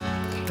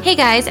Hey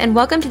guys, and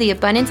welcome to the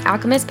Abundance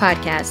Alchemist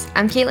podcast.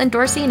 I'm Caitlin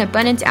Dorsey, an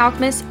abundance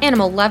alchemist,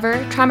 animal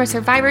lover, trauma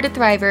survivor to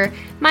thriver,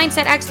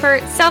 mindset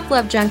expert,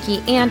 self-love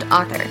junkie, and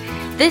author.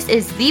 This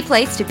is the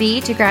place to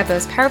be to grab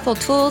those powerful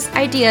tools,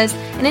 ideas,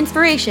 and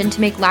inspiration to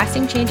make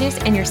lasting changes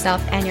in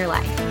yourself and your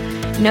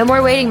life. No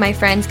more waiting, my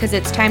friends, because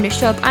it's time to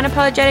show up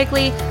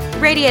unapologetically,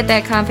 radiate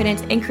that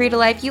confidence, and create a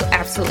life you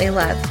absolutely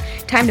love.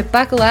 Time to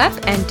buckle up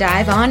and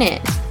dive on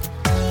in.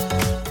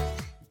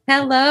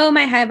 Hello,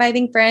 my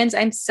high-vibing friends.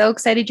 I'm so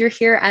excited you're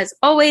here as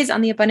always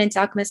on the Abundance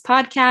Alchemist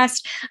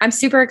podcast. I'm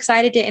super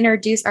excited to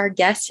introduce our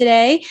guest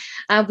today.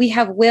 We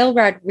have Will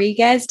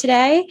Rodriguez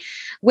today.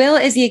 Will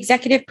is the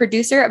executive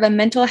producer of a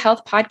mental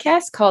health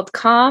podcast called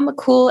Calm,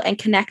 Cool, and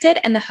Connected,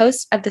 and the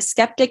host of The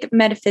Skeptic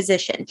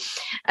Metaphysician,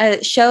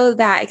 a show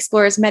that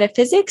explores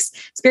metaphysics,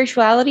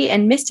 spirituality,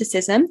 and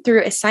mysticism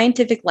through a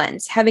scientific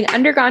lens. Having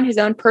undergone his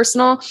own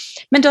personal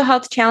mental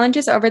health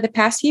challenges over the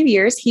past few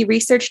years, he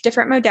researched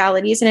different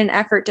modalities in an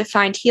effort to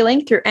find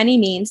healing through any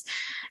means,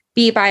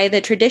 be by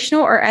the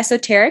traditional or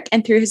esoteric,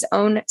 and through his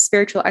own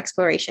spiritual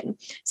exploration.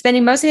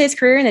 Spending most of his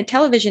career in the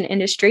television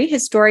industry,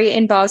 his story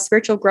involves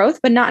spiritual growth,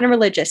 but not in a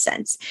religious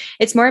sense.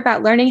 It's more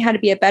about learning how to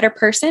be a better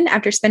person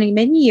after spending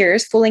many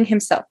years fooling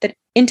himself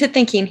into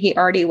thinking he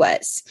already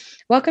was.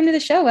 Welcome to the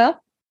show,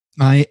 Will.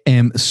 I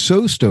am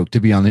so stoked to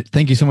be on it.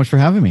 Thank you so much for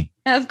having me.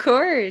 Of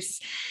course.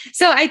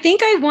 So I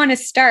think I want to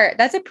start.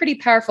 That's a pretty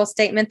powerful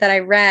statement that I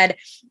read.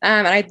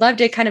 And I'd love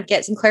to kind of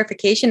get some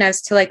clarification as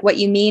to like what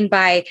you mean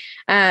by,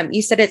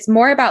 you said it's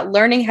more about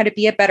learning how to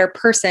be a better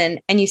person.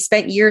 And you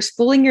spent years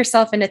fooling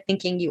yourself into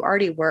thinking you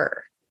already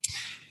were.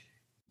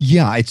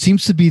 Yeah, it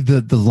seems to be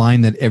the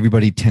line that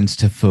everybody tends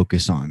to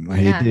focus on.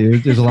 Right? Yeah.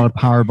 There's a lot of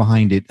power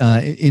behind it.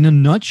 In a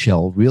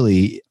nutshell,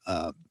 really,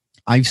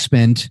 I've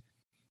spent,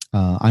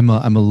 I'm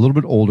a little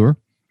bit older,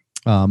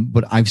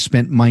 but I've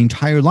spent my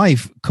entire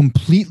life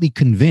completely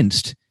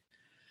convinced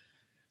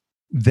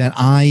that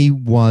I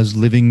was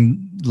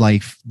living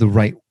life the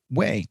right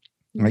way,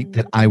 right? Mm-hmm.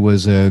 That I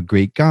was a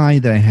great guy,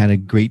 that I had a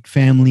great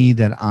family,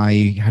 that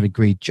I had a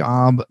great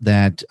job,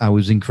 that I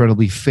was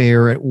incredibly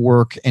fair at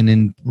work and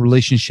in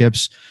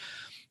relationships,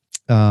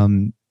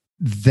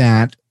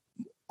 that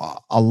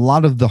a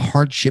lot of the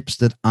hardships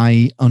that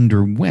I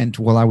underwent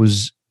while I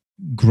was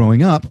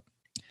growing up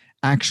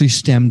actually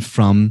stemmed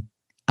from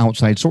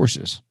outside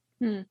sources.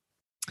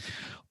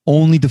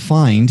 Only to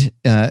find,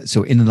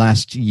 so in the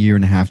last year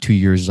and a half, 2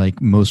 years, like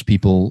most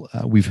people,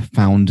 we've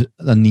found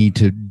a need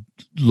to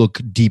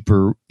look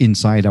deeper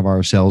inside of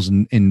ourselves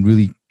and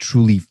really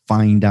truly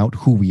find out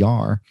who we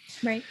are,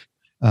 right?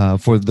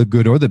 For the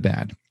good or the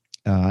bad.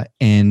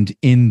 And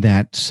in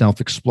that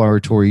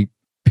self-exploratory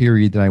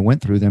period that I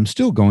went through, that I'm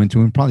still going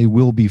through and probably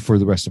will be for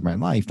the rest of my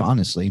life,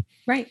 honestly.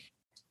 Right.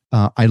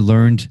 I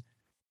learned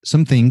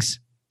some things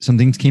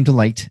came to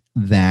light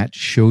that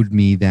showed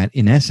me that,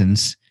 in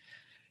essence,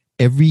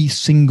 every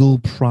single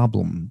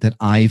problem that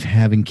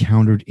have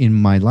encountered in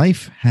my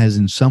life has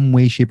in some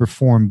way, shape, or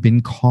form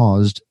been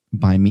caused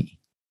by me.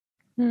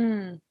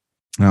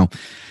 Now,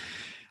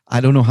 I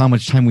don't know how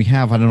much time we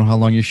have. I don't know how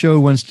long you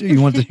want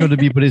the show to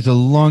be, but it's a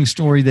long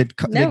story that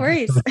no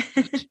worries.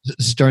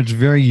 Starts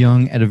very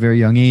young, at a very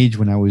young age.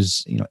 When I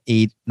was,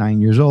 8,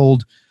 9 years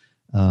old,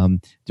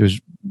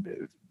 there's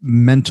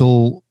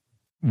mental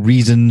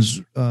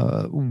reasons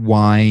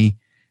why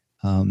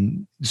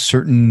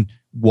certain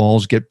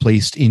walls get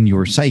placed in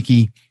your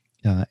psyche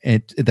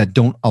that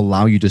don't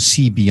allow you to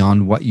see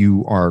beyond what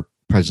you are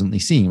presently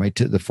seeing, right?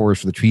 To the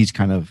forest for the trees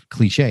kind of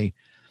cliche.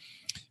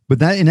 But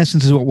that, in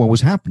essence, is what was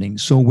happening.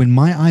 So when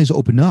my eyes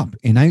opened up,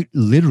 and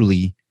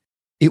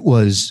it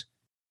was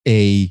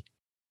a,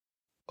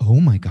 oh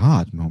my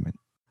God moment.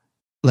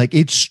 Like,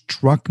 it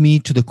struck me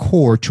to the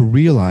core to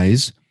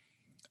realize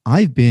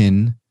I've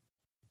been,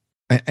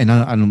 and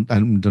I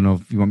don't know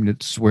if you want me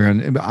to swear,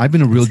 I've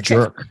been a real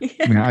jerk.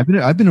 I mean,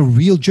 I've been a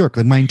real jerk.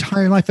 Like, my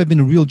entire life, I've been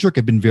a real jerk.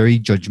 I've been very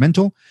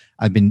judgmental.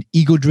 I've been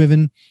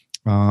ego-driven.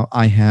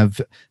 I have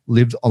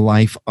lived a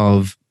life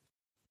of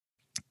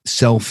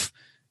self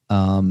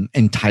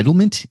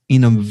entitlement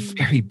in a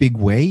very big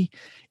way,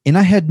 and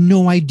I had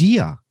no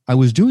idea I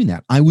was doing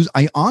that.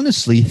 I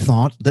honestly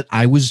thought that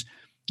I was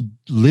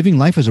living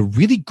life as a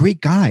really great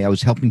guy. I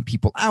was helping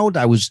people out.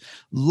 I was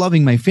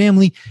loving my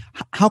family.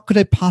 How could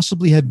I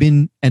possibly have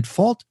been at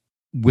fault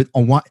with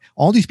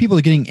all these people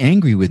are getting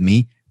angry with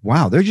me?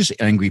 Wow, they're just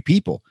angry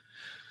people.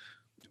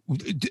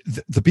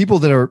 The people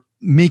that are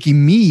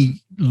making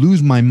me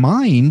lose my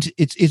mind,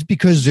 it's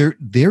because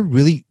they're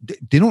really,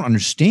 they don't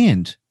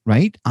understand,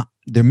 right?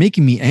 They're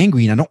making me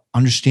angry, and I don't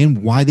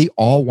understand why they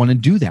all want to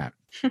do that.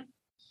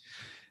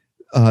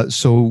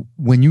 So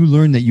when you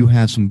learn that you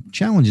have some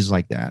challenges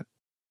like that,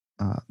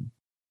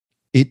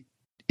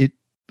 it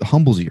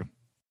humbles you.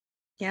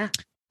 Yeah.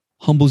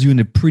 Humbles you in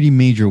a pretty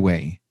major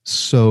way.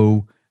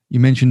 So you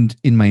mentioned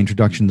in my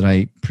introduction that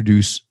I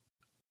produce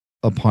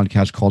a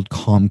podcast called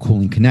Calm, Cool,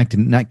 and Connected,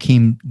 and that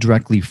came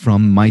directly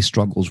from my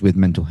struggles with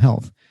mental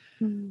health.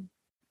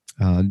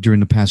 During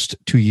the past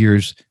 2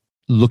 years,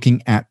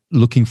 looking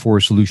for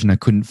a solution I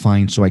couldn't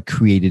find, so I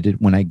created it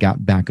when I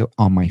got back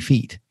on my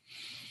feet.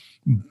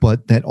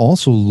 but that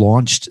also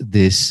launched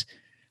this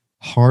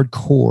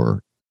hardcore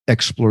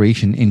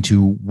exploration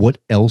into what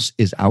else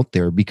is out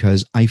there,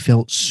 because I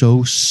felt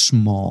so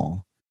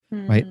small,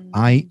 right?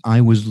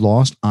 I was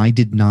lost. I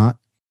did not,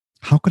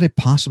 how could I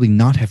possibly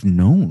not have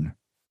known?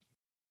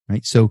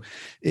 Right. So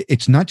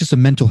it's not just a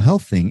mental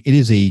health thing. It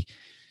is a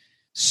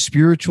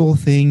spiritual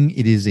thing.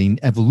 It is an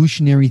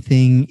evolutionary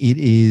thing. It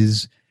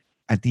is,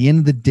 at the end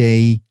of the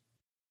day,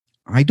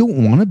 I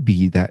don't want to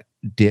be that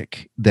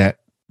dick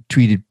that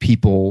treated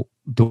people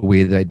the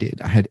way that I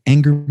did. I had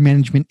anger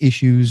management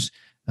issues.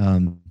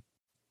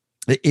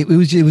 It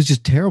was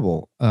just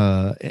terrible.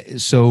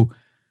 So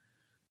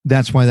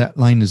that's why that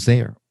line is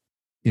there.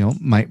 You know,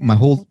 my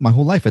whole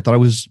life, I thought I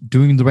was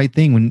doing the right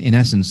thing when, in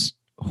essence,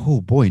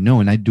 oh boy, no.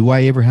 And do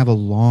I ever have a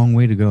long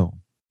way to go?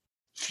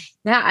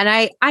 Yeah.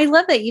 And I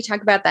love that you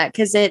talk about that,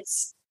 because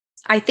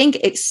I think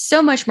it's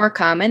so much more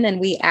common than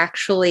we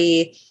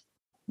actually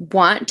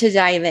want to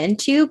dive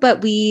into.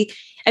 But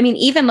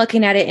even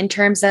looking at it in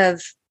terms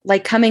of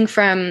like coming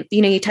from,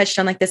 you touched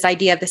on like this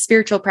idea of the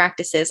spiritual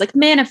practices, like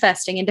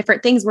manifesting and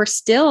different things. We're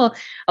still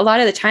a lot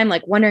of the time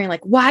like wondering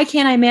like, why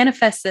can't I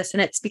manifest this?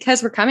 And it's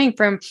because we're coming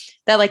from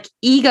that like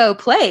ego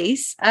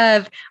place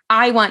of,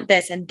 I want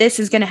this and this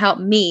is going to help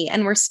me.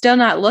 And we're still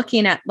not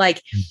looking at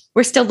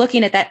we're still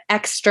looking at that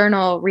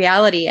external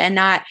reality and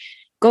not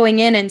going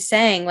in and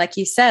saying, like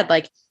you said,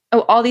 like,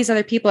 oh, all these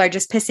other people are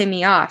just pissing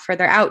me off, or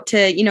they're out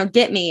to,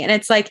 get me. And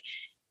it's like,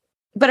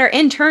 but our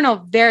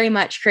internal very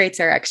much creates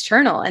our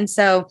external. And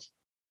so,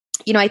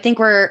 I think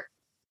a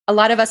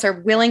lot of us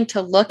are willing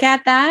to look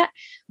at that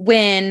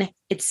when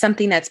it's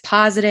something that's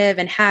positive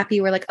and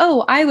happy. We're like,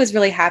 oh, I was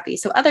really happy,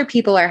 so other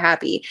people are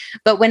happy.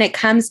 But when it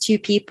comes to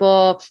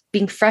people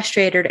being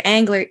frustrated or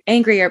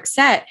angry or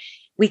upset,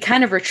 we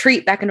kind of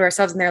retreat back into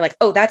ourselves and they're like,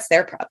 oh, that's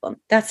their problem.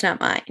 That's not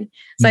mine.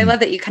 So I love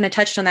that you kind of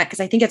touched on that, because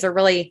I think it's a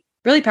really,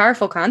 really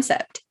powerful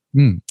concept.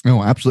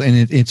 Oh,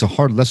 absolutely. And it's a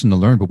hard lesson to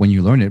learn, but when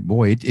you learn it,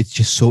 boy, it's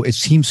just so, it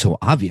seems so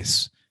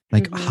obvious.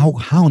 Like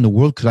how in the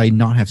world could I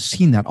not have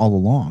seen that all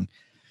along?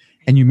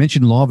 And you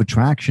mentioned law of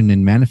attraction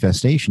and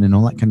manifestation and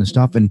all that kind of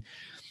stuff. And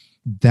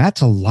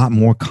that's a lot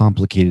more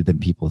complicated than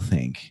people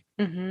think.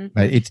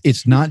 Right?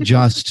 It's not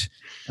just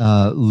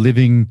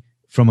living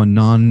from a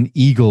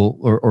non-ego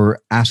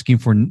or asking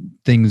for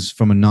things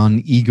from a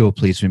non-ego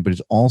placement, but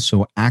it's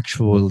also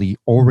actually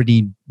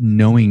already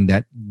knowing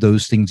that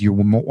those things you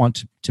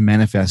want to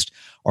manifest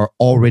are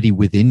already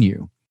within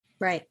you.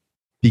 Right.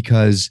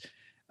 Because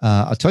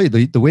I'll tell you,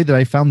 the way that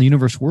I found the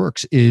universe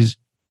works is,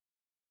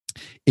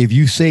 if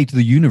you say to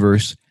the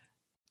universe,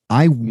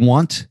 I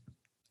want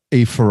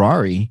a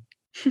Ferrari,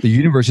 the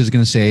universe is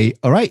going to say,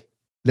 all right,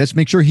 let's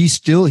make sure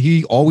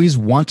he always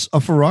wants a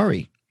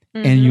Ferrari.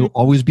 And you'll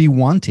always be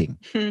wanting,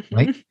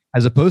 right?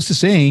 As opposed to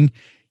saying,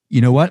 you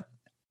know what,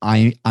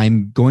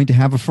 I'm going to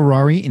have a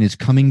Ferrari and it's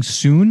coming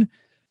soon.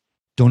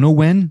 Don't know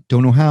when,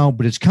 don't know how,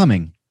 but it's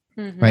coming,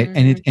 right?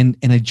 And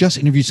I just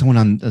interviewed someone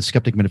on a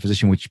Skeptic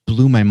Metaphysician, which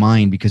blew my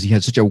mind because he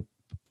had such a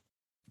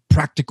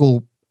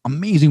practical,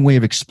 amazing way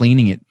of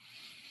explaining it.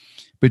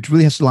 But it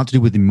really has a lot to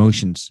do with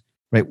emotions,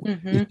 right?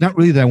 It's not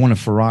really that I want a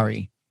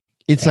Ferrari.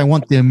 It's I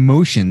want the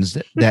emotions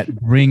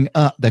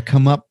that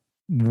come up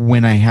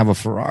when I have a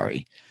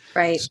Ferrari.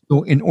 Right.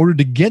 So in order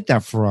to get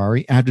that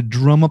Ferrari, I have to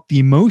drum up the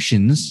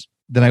emotions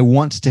that I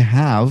want to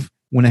have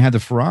when I have the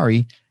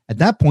Ferrari. At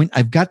that point,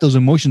 I've got those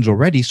emotions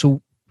already.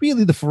 So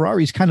really the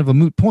Ferrari is kind of a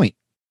moot point.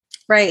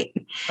 Right.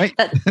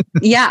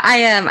 Yeah.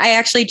 I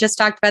actually just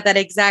talked about that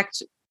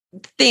exact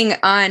thing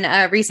on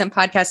a recent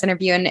podcast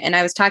interview. And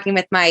I was talking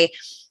with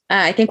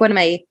I think one of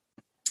my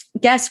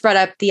guests brought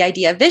up the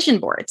idea of vision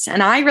boards.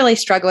 And I really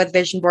struggle with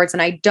vision boards,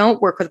 and I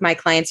don't work with my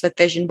clients with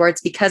vision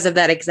boards because of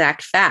that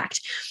exact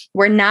fact.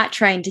 We're not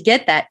trying to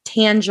get that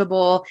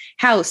tangible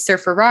house or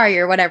Ferrari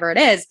or whatever it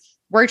is.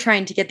 We're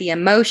trying to get the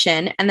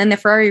emotion, and then the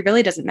Ferrari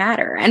really doesn't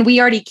matter. And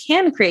we already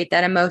can create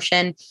that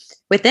emotion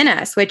within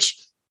us, which,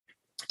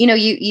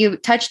 you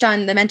touched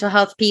on the mental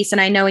health piece.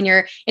 And I know in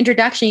your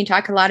introduction, you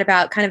talk a lot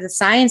about kind of the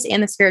science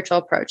and the spiritual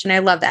approach. And I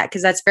love that,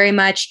 because that's very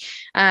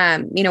much,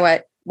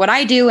 what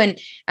I do and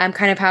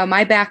kind of how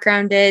my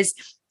background is.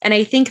 And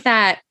I think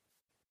that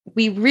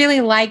we really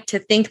like to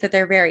think that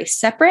they're very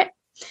separate.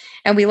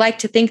 And we like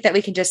to think that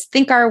we can just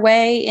think our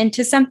way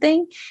into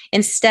something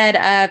instead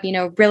of,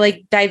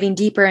 really diving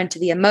deeper into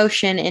the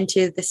emotion,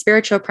 into the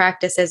spiritual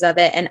practices of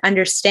it, and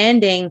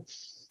understanding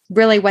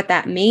really what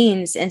that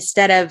means,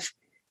 instead of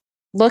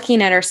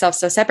looking at ourselves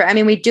so separate. I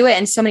mean, we do it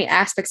in so many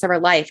aspects of our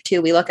life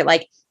too. We look at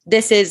like,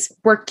 this is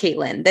work,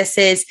 Caitlin. This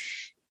is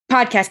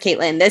podcast,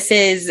 Caitlin. This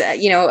is,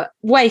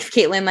 wife,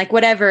 Caitlin, like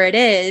whatever it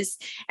is.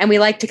 And we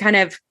like to kind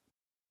of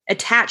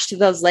attach to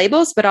those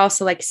labels, but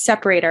also like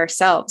separate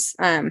ourselves.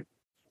 And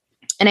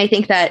I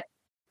think that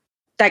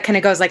kind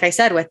of goes, like I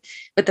said, with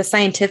the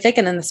scientific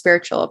and then the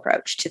spiritual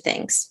approach to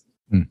things.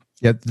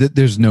 Yeah,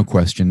 there's no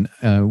question.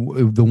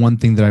 The one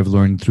thing that I've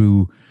learned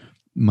through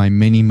my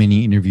many,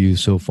 many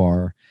interviews so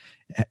far,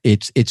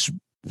 it's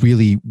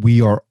really,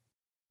 we are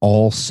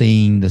all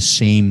saying the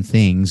same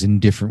things in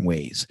different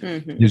ways.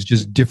 There's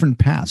just different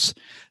paths.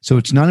 So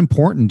it's not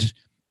important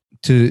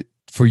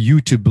for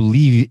you to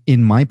believe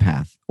in my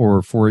path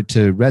or for it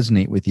to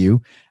resonate with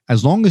you.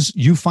 As long as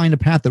you find a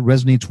path that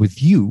resonates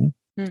with you,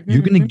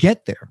 you're going to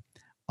get there.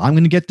 I'm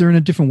going to get there in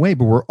a different way,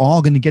 but we're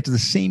all going to get to the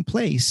same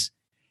place,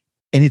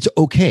 and it's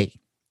okay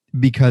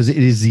because it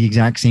is the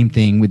exact same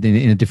thing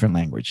in a different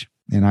language.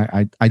 And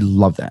I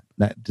love that.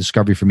 That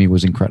discovery for me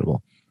was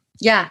incredible.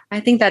 Yeah, I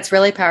think that's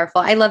really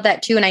powerful. I love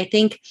that too. And I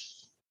think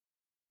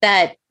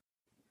that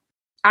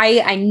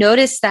I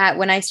noticed that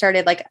when I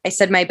started, like I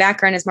said, my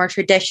background is more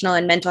traditional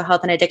in mental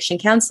health and addiction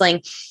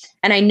counseling.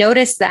 And I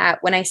noticed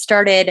that when I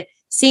started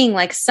seeing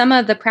like some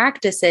of the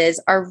practices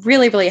are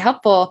really, really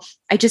helpful,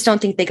 I just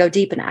don't think they go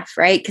deep enough,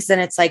 right? Because then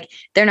it's like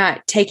they're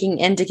not taking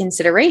into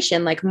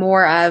consideration like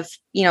more of,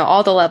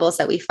 all the levels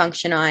that we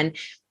function on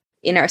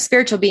in our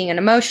spiritual being and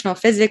emotional,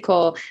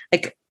 physical,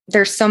 like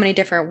there's so many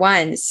different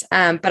ones.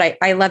 But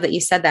I love that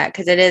you said that,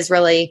 because it is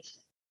really,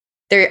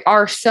 there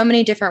are so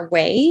many different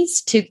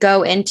ways to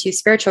go into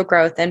spiritual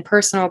growth and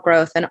personal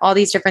growth and all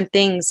these different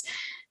things.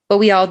 But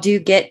we're all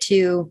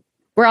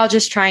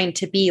just trying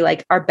to be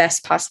like our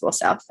best possible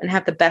self and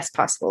have the best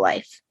possible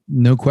life.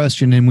 No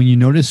question. And when you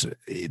notice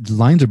the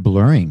lines are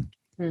blurring,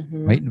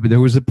 right? But there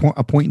was a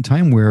point in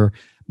time where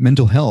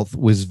mental health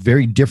was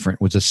very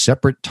different, was a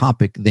separate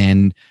topic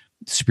than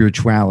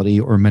spirituality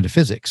or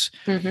metaphysics.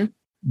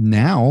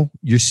 Now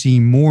you're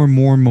seeing more and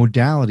more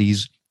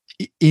modalities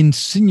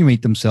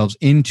insinuate themselves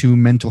into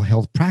mental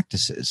health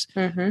practices.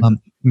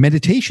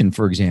 Meditation,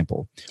 for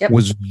example,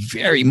 was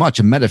very much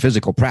a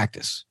metaphysical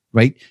practice,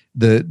 right?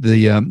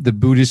 The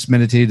Buddhists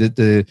meditated,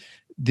 the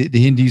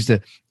Hindus,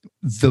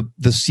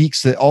 the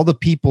Sikhs, all the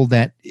people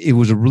that it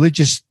was a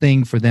religious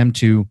thing for them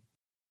to,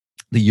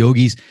 the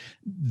yogis,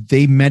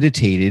 they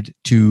meditated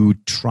to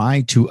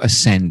try to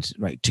ascend,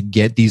 right? To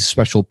get these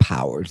special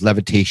powers,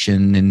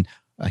 levitation and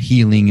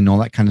healing and all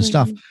that kind of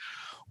stuff.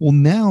 Well,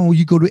 now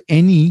you go to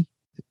any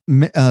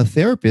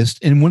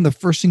therapist, and one of the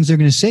first things they're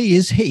going to say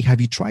is, "Hey, have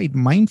you tried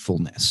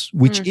mindfulness?"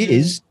 Which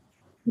is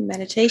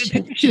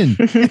meditation.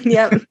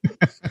 Yep.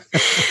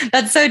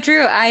 That's so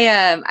true.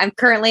 I'm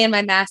currently in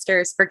my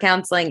master's for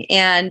counseling,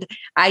 and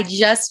I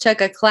just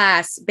took a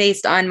class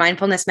based on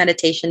mindfulness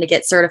meditation to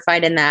get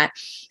certified in that.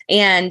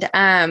 And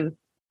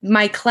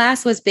my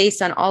class was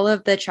based on all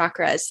of the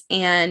chakras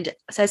and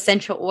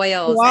essential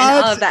oils and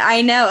all of that.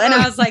 I know. And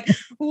I was like,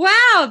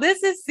 wow,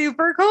 this is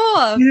super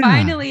cool.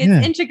 Finally,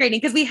 it's integrating,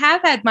 because we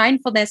have had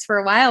mindfulness for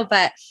a while,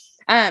 but,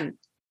 and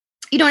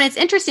it's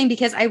interesting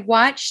because I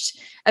watched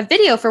a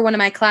video for one of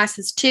my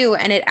classes too.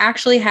 And it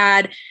actually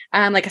had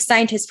like a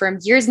scientist from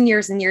years and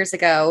years and years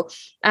ago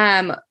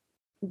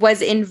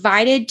was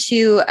invited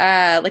to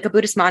like a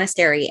Buddhist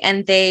monastery.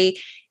 And they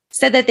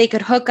said that they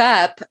could hook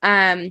up,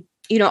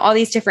 all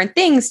these different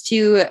things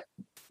to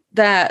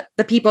the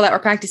people that were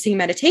practicing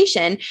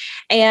meditation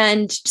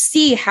and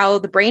see how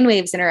the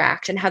brainwaves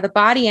interact and how the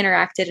body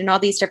interacted and all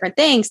these different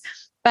things.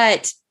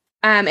 But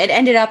it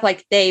ended up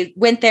like they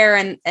went there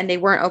and they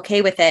weren't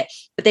okay with it,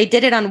 but they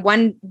did it on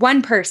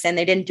one person.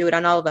 They didn't do it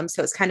on all of them.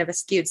 So it's kind of a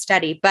skewed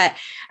study, but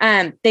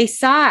they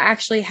saw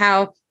actually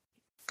how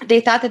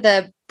they thought that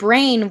the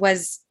brain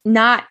was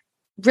not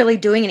really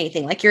doing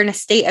anything. Like you're in a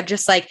state of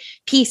just like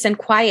peace and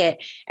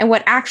quiet. And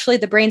what actually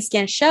the brain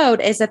scan showed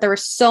is that there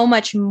was so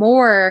much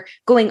more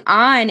going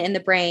on in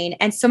the brain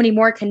and so many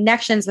more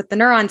connections with the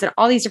neurons and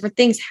all these different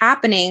things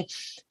happening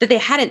that they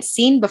hadn't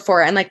seen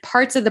before. And like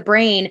parts of the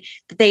brain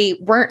that they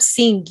weren't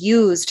seeing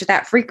used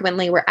that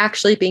frequently were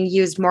actually being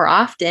used more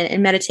often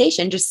in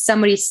meditation. Just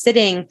somebody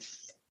sitting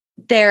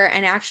there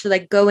and actually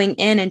like going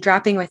in and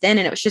dropping within.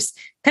 And it was just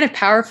kind of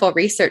powerful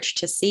research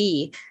to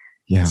see.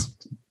 Yeah.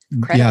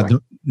 Incredible. Yeah,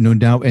 no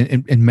doubt.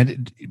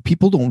 And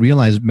people don't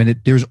realize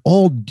there's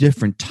all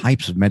different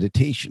types of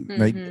meditation,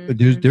 right?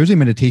 There's a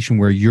meditation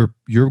where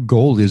your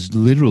goal is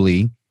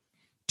literally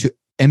to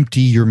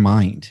empty your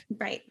mind.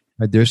 Right.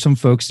 There's some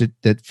folks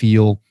that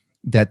feel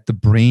that the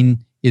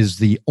brain is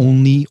the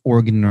only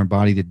organ in our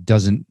body that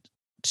doesn't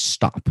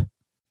stop.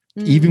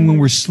 Even when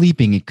we're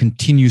sleeping, it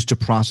continues to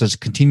process,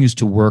 continues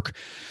to work.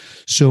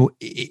 So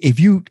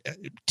if you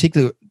take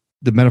the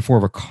metaphor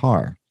of a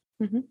car,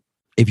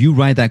 if you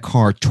ride that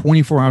car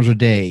 24 hours a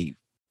day,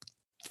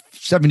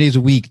 7 days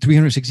a week,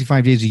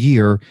 365 days a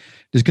year,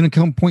 there's going to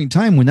come a point in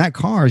time when that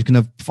car is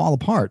going to fall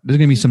apart. There's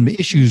going to be some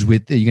issues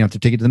with it. You're going to have to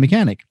take it to the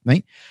mechanic,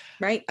 right?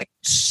 Right.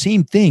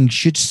 Same thing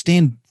should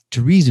stand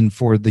to reason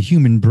for the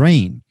human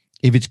brain.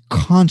 If it's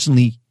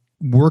constantly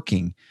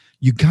working,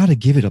 you got to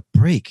give it a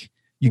break.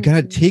 You got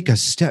to take a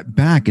step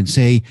back and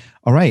say,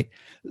 all right,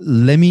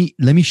 let me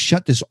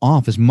shut this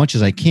off as much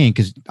as I can,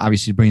 because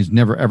obviously the brain's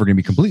never, ever going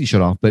to be completely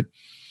shut off, but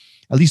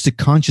at least the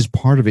conscious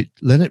part of it,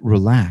 let it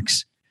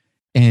relax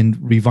and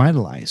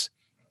revitalize.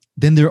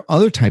 Then there are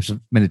other types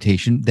of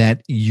meditation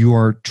that you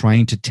are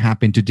trying to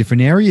tap into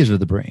different areas of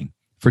the brain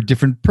for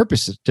different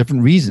purposes,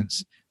 different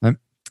reasons.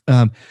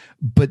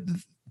 But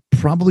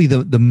probably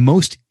the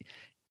most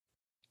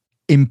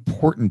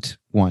important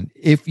one,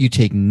 if you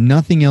take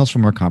nothing else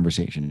from our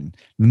conversation,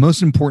 the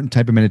most important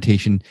type of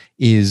meditation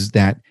is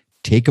that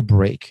take a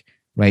break,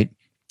 right?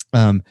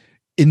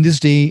 In this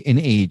day and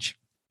age,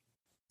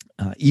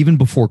 even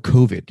before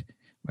COVID,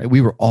 right?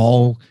 We were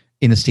all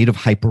in a state of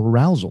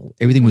hyperarousal.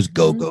 Everything was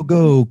go, go,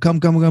 go, come,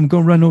 go,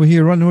 run over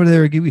here, run over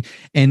there.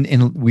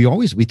 And we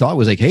thought it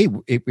was like, hey,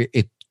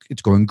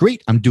 it's going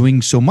great. I'm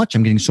doing so much.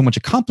 I'm getting so much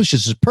accomplished.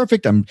 This is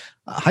perfect. I'm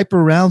hyper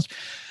aroused.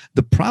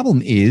 The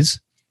problem is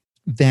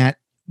that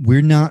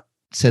we're not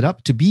set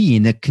up to be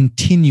in a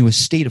continuous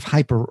state of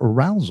hyper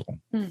arousal.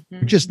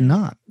 We're just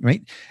not,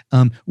 right?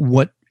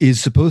 What is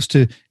supposed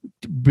to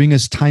bring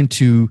us time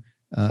to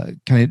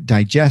kind of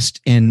digest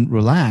and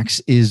relax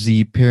is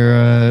the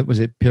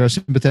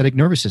parasympathetic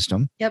nervous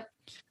system. Yep.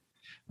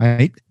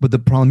 Right. But the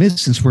problem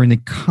is, since we're in a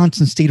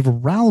constant state of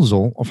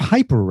arousal, of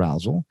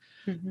hyperarousal,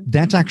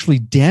 that's actually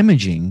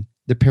damaging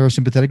the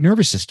parasympathetic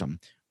nervous system.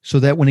 So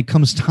that when it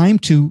comes time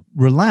to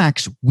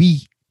relax,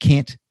 we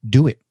can't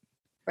do it.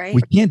 Right.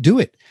 We can't do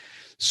it.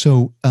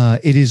 So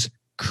it is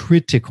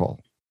critical.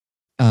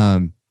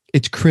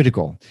 It's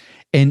critical.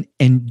 And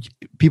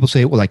people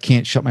say, well, I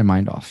can't shut my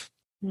mind off.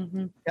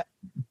 Yeah,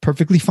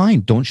 perfectly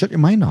fine. Don't shut your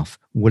mind off.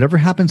 Whatever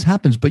happens,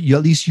 happens. But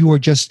at least you are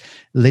just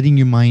letting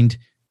your mind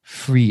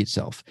free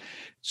itself.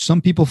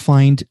 Some people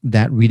find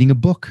that reading a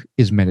book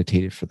is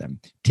meditative for them.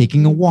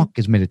 Taking a walk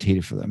is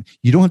meditative for them.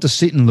 You don't have to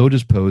sit in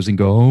lotus pose and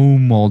go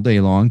home all day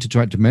long to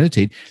try to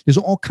meditate. There's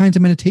all kinds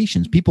of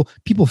meditations. People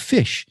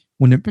fish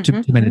when they're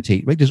to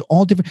meditate, right? There's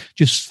all different.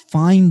 Just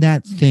find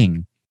that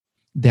thing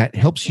that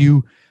helps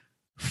you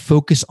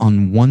focus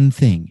on one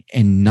thing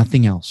and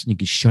nothing else. And you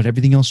can shut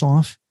everything else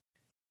off.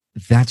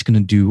 That's going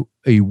to do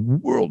a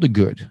world of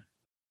good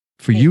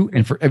for you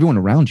and for everyone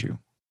around you.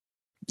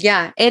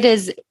 Yeah, it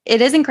is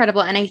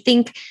incredible. And I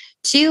think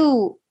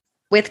too,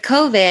 with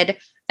COVID,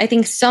 I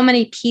think so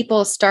many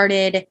people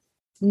started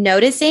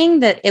noticing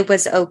that it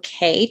was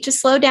okay to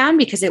slow down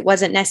because it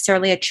wasn't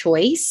necessarily a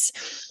choice.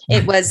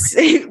 It was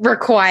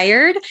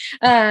required.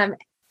 And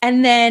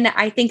then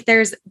I think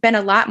there's been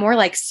a lot more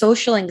like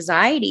social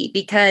anxiety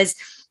because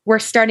we're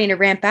starting to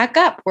ramp back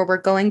up, where we're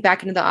going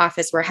back into the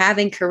office, we're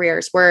having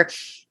careers,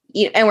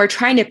 and we're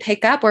trying to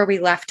pick up where we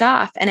left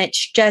off. And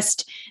it's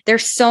just,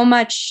 there's so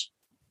much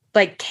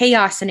like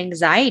chaos and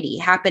anxiety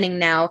happening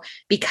now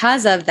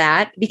because of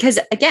that. Because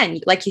again,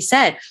 like you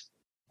said,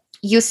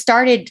 you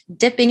started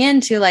dipping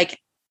into like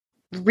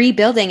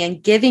rebuilding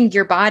and giving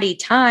your body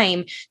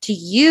time to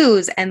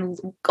use and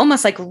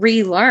almost like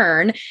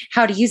relearn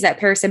how to use that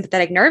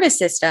parasympathetic nervous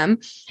system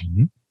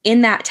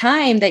in that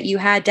time that you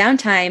had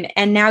downtime.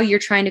 And now you're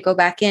trying to go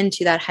back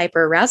into that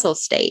hyperarousal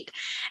state.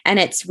 And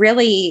it's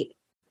really,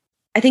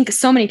 I think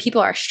so many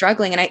people are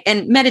struggling,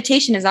 and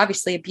meditation is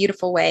obviously a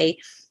beautiful way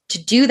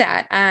to do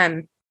that.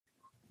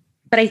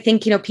 But I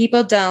think,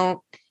 people don't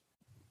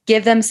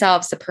give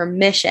themselves the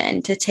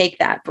permission to take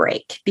that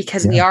break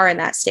because we are in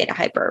that state of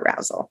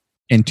hyperarousal.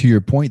 And to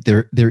your point,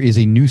 there is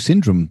a new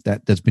syndrome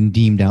that's been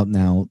deemed out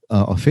now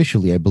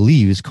officially, I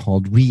believe, is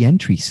called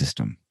re-entry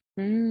system.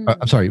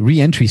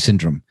 Re-entry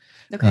syndrome.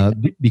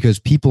 Okay. Because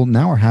people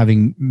now are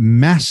having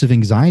massive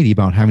anxiety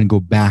about having to go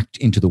back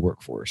into the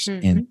workforce.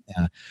 And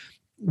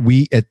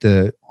we at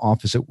the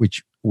office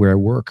where I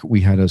work,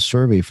 we had a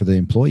survey for the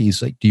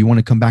employees. Like, do you want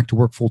to come back to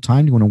work full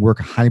time? Do you want to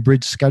work a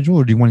hybrid schedule,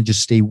 or do you want to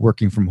just stay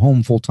working from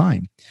home full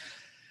time?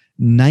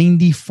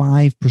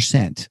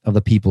 95% of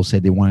the people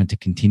said they wanted to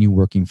continue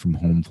working from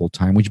home full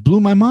time, which blew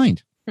my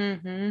mind.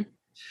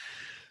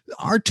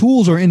 Our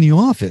tools are in the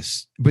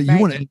office, but you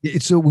want to.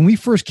 So when we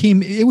first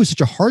came, it was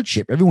such a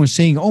hardship. Everyone was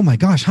saying, "Oh my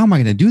gosh, how am I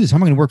going to do this? How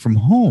am I going to work from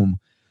home?"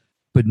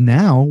 But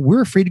now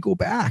we're afraid to go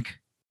back.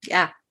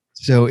 Yeah.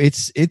 So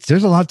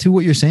there's a lot to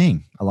what you're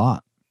saying. A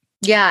lot.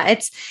 Yeah,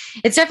 it's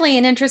definitely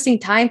an interesting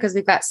time because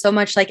we've got so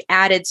much like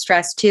added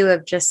stress too,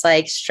 of just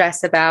like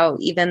stress about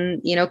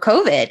even,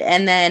 COVID,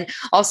 and then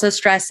also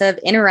stress of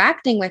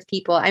interacting with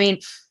people. I mean,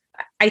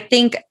 I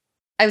think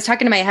I was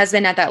talking to my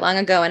husband not that long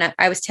ago, and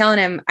I was telling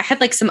him I had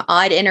like some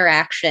odd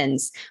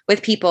interactions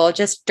with people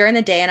just during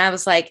the day. And I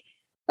was like,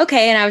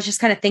 okay. And I was just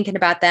kind of thinking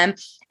about them.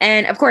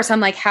 And of course I'm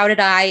like, how did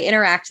I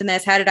interact in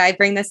this? How did I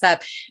bring this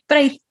up?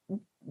 But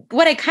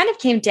what I kind of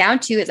came down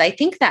to is I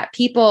think that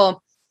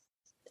people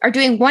are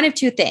doing one of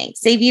two things.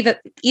 They've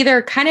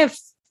either kind of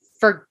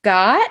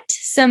forgot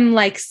some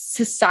like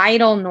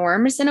societal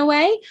norms in a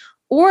way,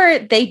 or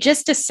they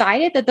just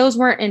decided that those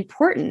weren't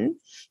important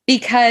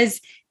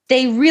because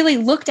they really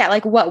looked at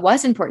like what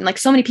was important. Like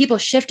so many people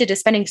shifted to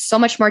spending so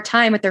much more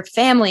time with their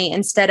family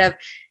instead of,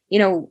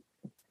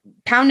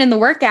 pounding the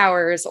work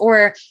hours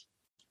or,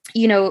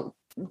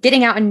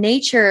 getting out in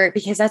nature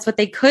because that's what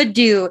they could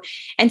do.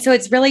 And so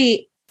it's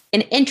really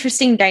an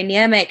interesting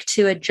dynamic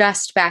to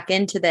adjust back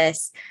into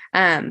this.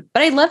 But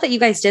I love that you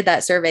guys did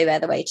that survey, by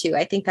the way, too.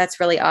 I think that's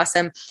really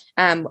awesome.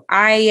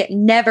 I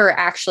never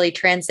actually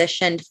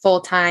transitioned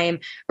full-time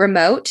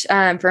remote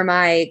for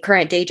my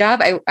current day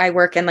job. I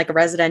work in like a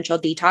residential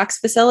detox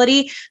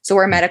facility. So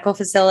we're a medical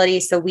facility.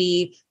 So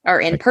we are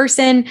in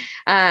person.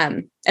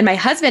 And my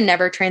husband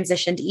never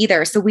transitioned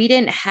either. So we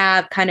didn't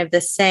have kind of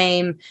the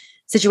same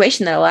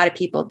situation that a lot of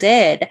people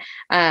did.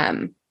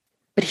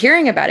 But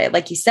hearing about it,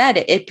 like you said,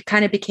 it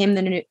kind of became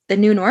the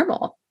new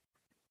normal.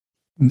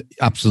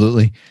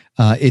 Absolutely.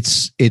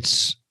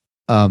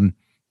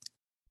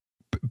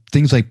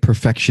 things like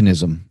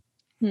perfectionism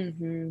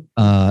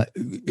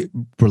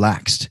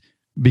relaxed,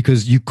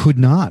 because you could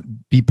not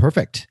be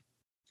perfect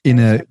in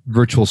a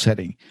virtual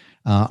setting.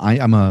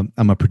 I'm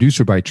a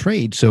producer by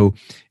trade, so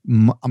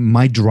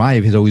my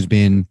drive has always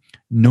been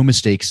no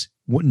mistakes,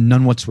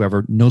 none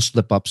whatsoever, no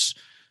slip ups.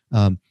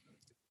 In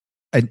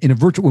a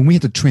virtual, when we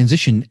had to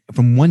transition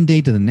from one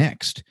day to the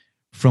next,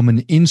 from an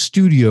in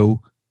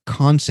studio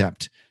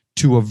concept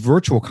to a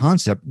virtual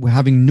concept,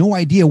 having no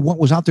idea what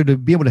was out there to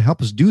be able to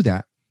help us do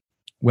that.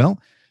 Well,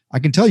 I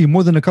can tell you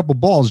more than a couple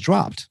balls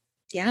dropped.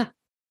 Yeah.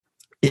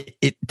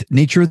 It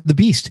nature of the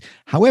beast.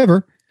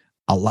 However,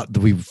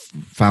 we've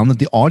found that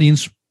the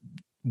audience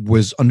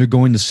was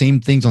undergoing the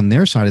same things on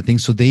their side of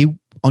things, so they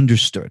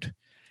understood.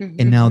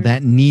 And now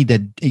that need,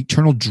 that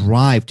eternal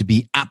drive to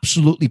be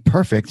absolutely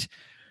perfect.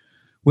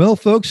 Well,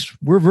 folks,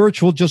 we're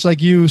virtual just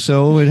like you,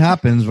 so it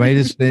happens, right?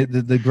 It's the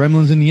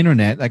gremlins in the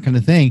internet, that kind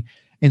of thing.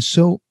 And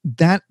so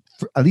that,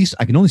 at least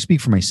I can only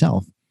speak for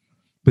myself,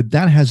 but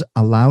that has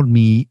allowed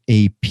me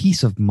a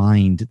peace of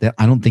mind that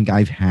I don't think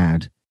I've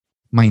had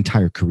my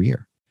entire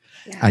career.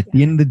 At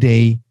the end of the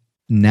day,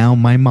 now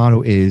my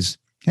motto is,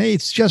 hey,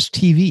 it's just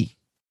TV.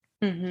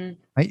 Right?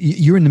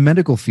 You're in the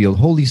medical field.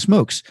 Holy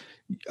smokes.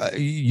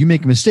 You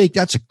make a mistake.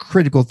 That's a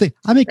critical thing.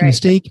 I make a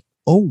mistake.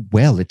 Oh,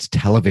 well, it's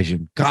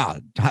television.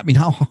 God, I mean,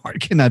 how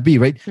hard can that be,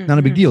 right? Not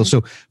a big deal.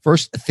 So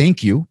first,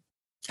 thank you.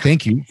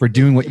 Thank you for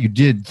doing what you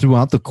did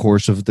throughout the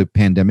course of the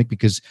pandemic,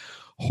 because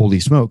holy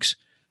smokes.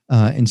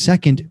 And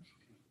second,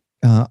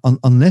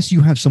 unless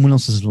you have someone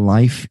else's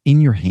life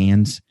in your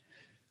hands,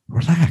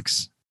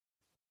 relax.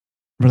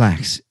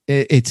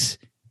 It's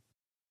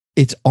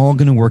all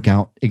going to work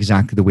out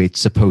exactly the way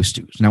it's supposed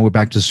to. So now we're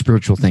back to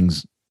spiritual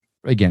things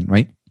again,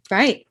 right?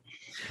 Right.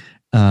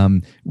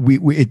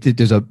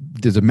 There's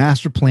a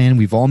master plan.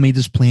 We've all made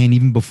this plan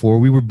even before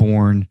we were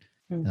born.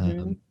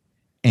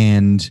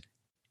 And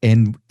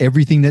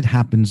everything that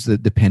happens,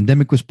 the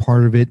pandemic was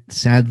part of it.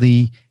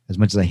 Sadly, as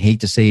much as I hate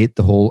to say it,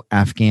 the whole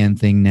Afghan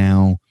thing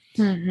now,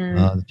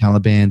 the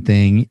Taliban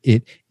thing,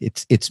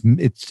 it's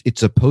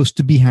supposed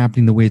to be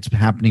happening the way it's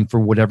happening for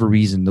whatever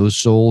reason. Those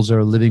souls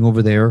are living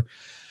over there,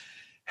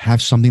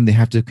 have something they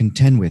have to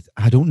contend with.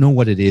 I don't know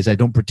what it is. I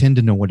don't pretend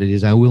to know what it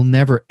is. I will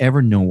never,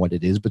 ever know what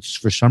it is. But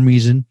for some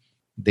reason,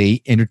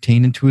 they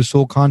entertained into a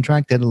soul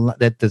contract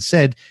that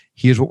said,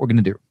 here's what we're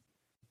going to do.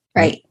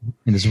 Right.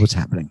 And this is what's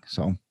happening.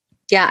 So,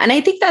 yeah. And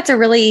I think that's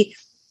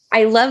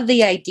I love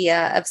the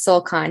idea of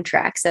soul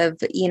contracts, of,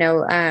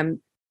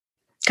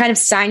 kind of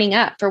signing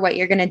up for what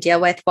you're going to deal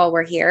with while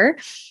we're here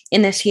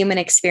in this human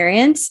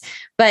experience.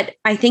 But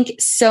I think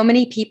so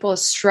many people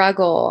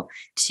struggle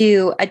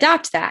to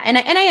adopt that. And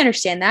I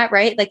understand that,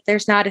 right? Like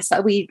there's not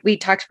we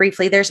talked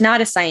briefly, there's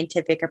not a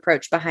scientific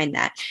approach behind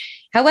that.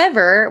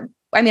 However,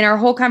 I mean, our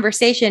whole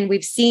conversation,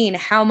 we've seen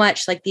how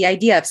much like the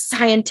idea of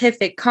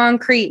scientific,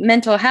 concrete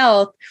mental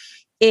health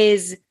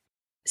is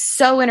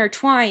so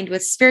intertwined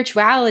with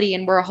spirituality,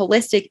 and we're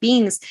holistic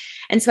beings.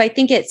 And so I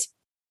think it's,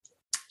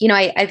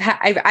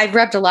 I've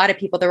rubbed a lot of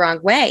people the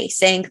wrong way,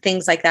 saying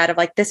things like that, of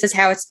like, this is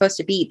how it's supposed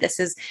to be.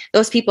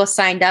 Those people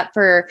signed up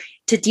to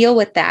deal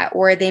with that,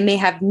 or they may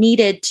have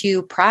needed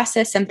to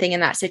process something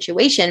in that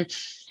situation.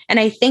 And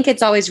I think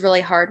it's always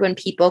really hard when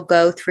people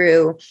go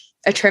through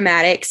a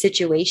traumatic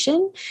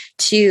situation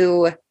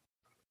to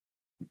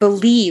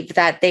believe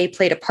that they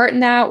played a part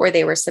in that, or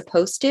they were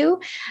supposed to.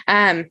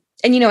 And,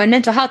 in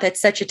mental health, it's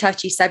such a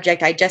touchy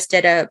subject. I just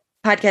did a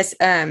podcast,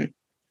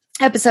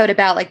 episode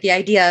about like the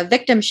idea of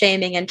victim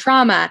shaming and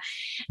trauma,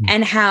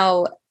 and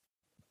how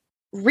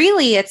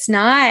really it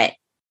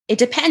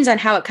depends on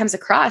how it comes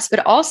across, but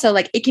also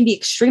like it can be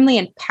extremely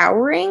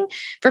empowering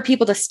for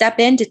people to step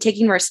into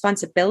taking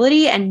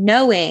responsibility and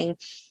knowing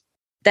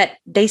that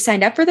they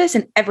signed up for this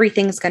and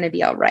everything's going to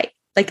be all right.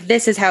 Like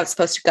this is how it's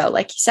supposed to go,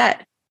 like you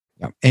said.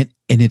 Yeah.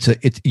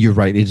 And you're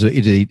right.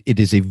 It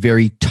is a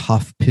very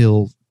tough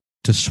pill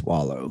to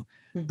swallow.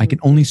 I can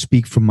only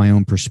speak from my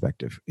own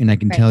perspective. And I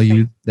can tell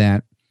you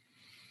that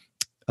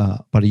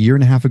about a year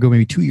and a half ago,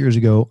 maybe 2 years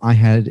ago, I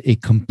had a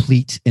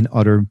complete and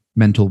utter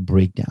mental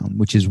breakdown,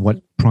 which is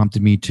what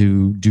prompted me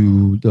to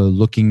do the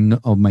looking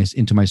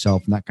into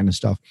myself and that kind of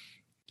stuff.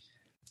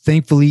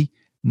 Thankfully,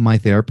 my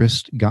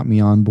therapist got me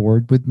on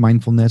board with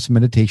mindfulness,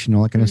 meditation,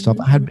 all that kind of stuff.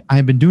 I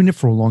had been doing it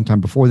for a long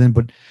time before then,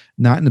 but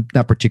not in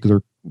that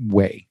particular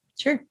way.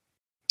 Sure.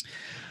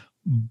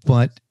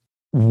 But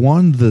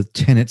one of the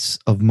tenets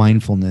of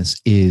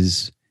mindfulness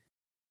is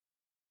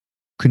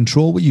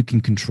control what you can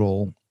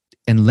control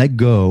and let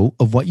go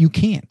of what you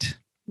can't.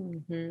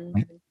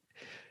 Right?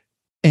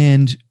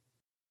 And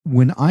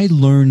when I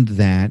learned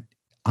that,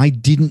 I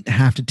didn't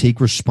have to take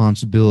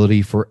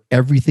responsibility for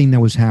everything that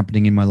was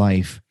happening in my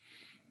life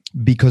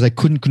because I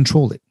couldn't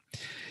control it.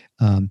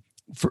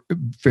 For a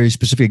very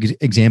specific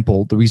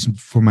example, the reason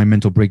for my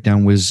mental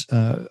breakdown was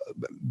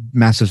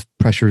massive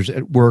pressures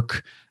at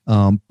work,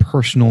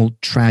 personal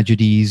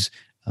tragedies,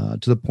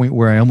 to the point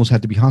where I almost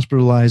had to be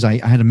hospitalized. I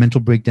had a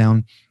mental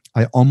breakdown.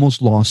 I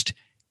almost lost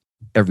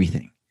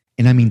everything.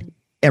 And I mean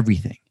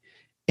everything.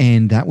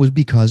 And that was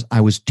because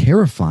I was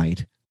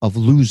terrified of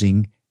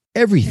losing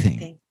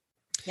everything.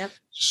 Yep.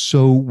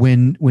 So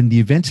when the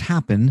events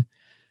happen,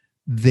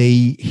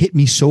 they hit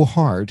me so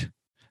hard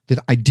that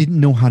I didn't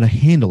know how to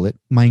handle it.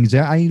 My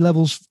anxiety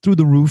levels through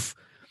the roof,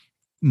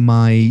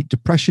 my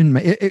depression,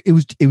 it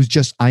was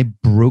just, I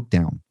broke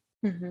down.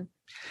 Mm-hmm.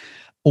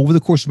 Over the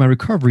course of my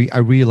recovery, I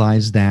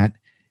realized that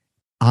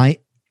I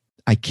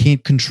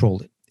can't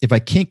control it. If I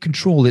can't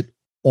control it,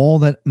 all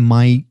that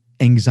my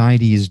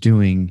anxiety is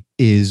doing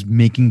is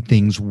making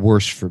things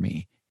worse for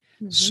me.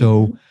 Mm-hmm.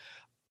 So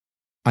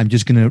I'm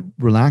just going to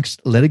relax,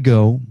 let it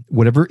go.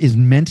 Whatever is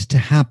meant to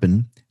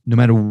happen, no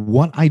matter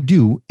what I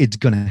do, it's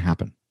going to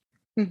happen.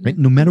 Mm-hmm. Right?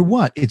 No matter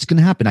what, it's going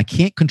to happen. I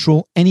can't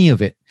control any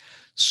of it.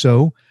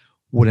 So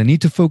what I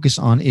need to focus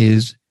on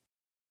is,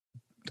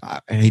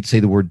 I hate to say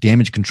the word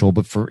damage control,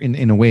 but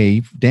in a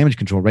way, damage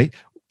control, right?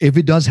 If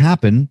it does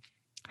happen,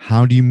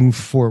 how do you move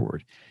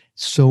forward?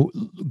 So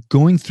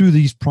going through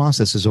these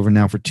processes over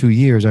now for 2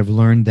 years, I've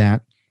learned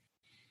that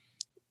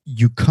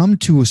you come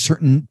to a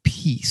certain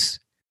peace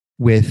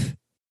with,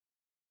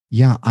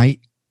 I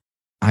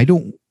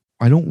don't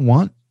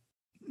want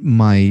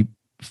my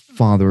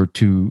father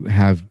to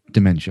have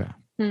dementia.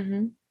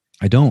 Mm-hmm.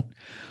 I don't,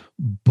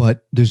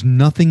 but there's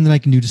nothing that I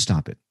can do to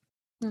stop it.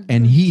 Mm-hmm.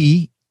 And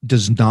he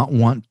does not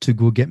want to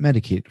go get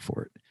medicated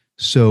for it.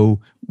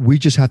 So we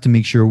just have to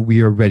make sure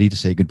we are ready to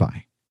say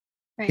goodbye.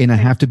 Right, and I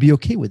have to be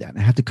okay with that.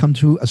 I have to come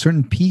to a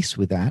certain peace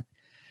with that.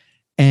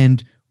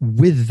 And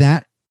with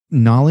that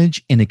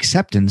knowledge and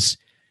acceptance,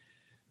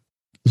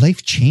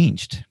 life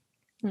changed.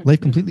 Mm-hmm.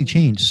 Life completely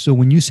changed. So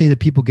when you say that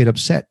people get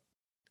upset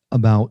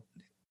about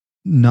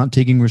not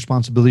taking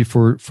responsibility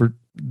for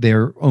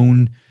their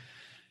own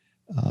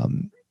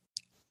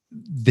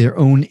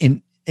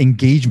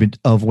engagement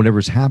of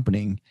whatever's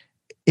happening,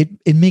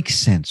 it makes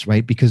sense,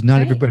 right? Because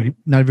not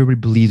everybody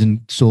believes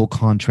in soul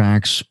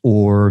contracts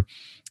or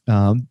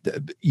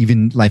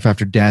even life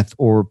after death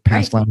or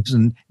past lives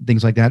and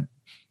things like that.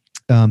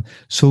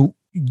 So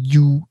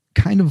you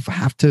kind of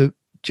have to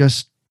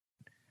just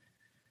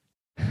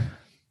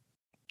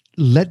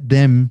let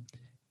them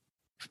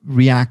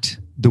react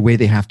the way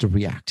they have to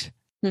react.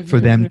 Mm-hmm.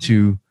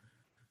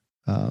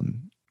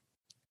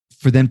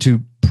 for them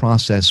to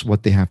process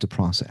what they have to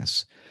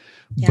process.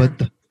 Yeah. But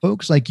the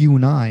folks like you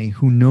and I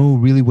who know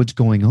really what's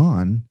going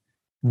on,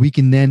 we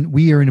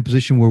are in a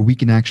position where we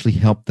can actually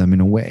help them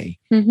in a way.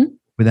 Mm-hmm.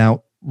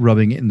 Without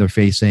rubbing it in their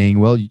face saying,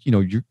 well,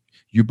 you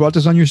brought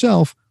this on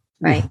yourself.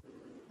 Right.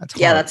 That's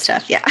hard. Yeah, that's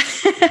tough. Yeah.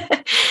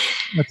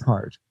 That's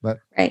hard. But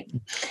right.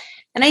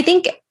 And I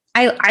think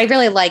I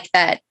really like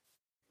that,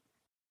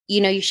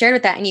 you shared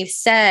with that and you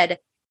said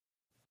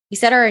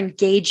our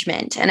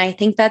engagement. And I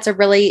think that's a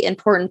really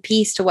important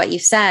piece to what you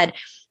said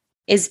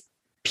is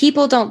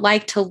people don't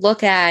like to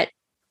look at,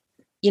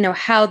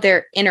 how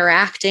they're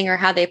interacting or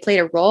how they played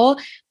a role.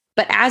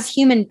 But as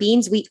human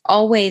beings, we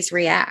always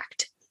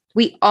react.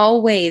 We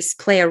always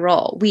play a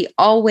role. We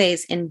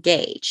always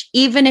engage.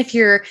 Even if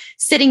you're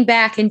sitting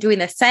back and doing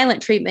the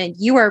silent treatment,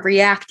 you are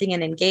reacting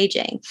and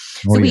engaging.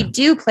 So we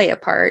do play a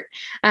part.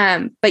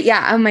 But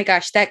yeah, oh my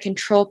gosh, that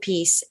control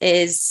piece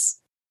is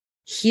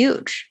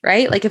huge,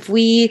 right? Like if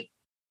we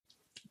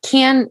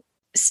can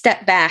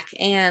step back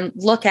and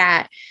look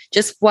at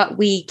just what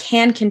we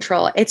can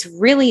control, it's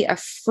really a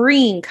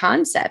freeing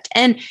concept.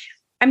 And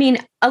I mean,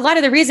 a lot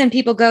of the reason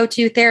people go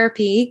to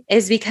therapy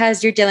is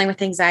because you're dealing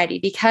with anxiety,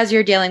 because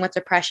you're dealing with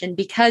depression,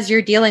 because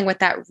you're dealing with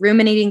that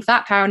ruminating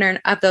thought pattern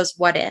of those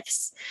what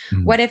ifs.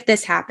 Mm-hmm. What if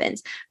this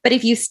happens? But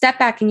if you step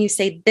back and you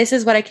say, this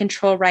is what I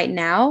control right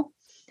now,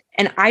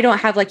 and I don't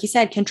have, like you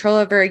said, control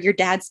over your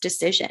dad's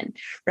decision,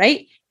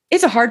 right?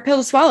 It's a hard pill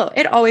to swallow.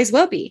 It always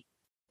will be.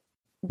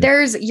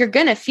 You're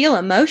going to feel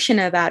emotion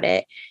about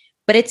it,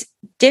 but it's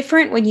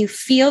different when you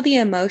feel the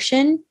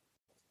emotion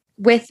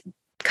with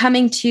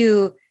coming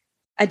to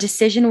a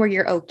decision where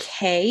you're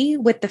okay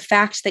with the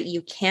fact that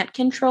you can't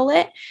control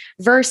it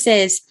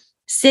versus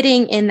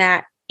sitting in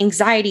that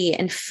anxiety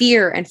and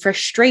fear and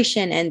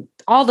frustration and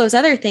all those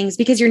other things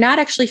because you're not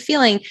actually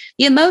feeling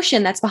the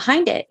emotion that's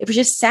behind it. It was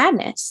just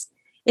sadness.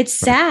 It's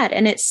sad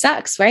and it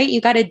sucks, right?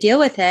 You got to deal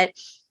with it,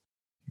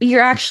 but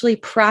you're actually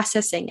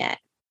processing it.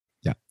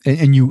 Yeah.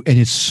 And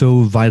it's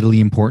so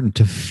vitally important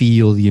to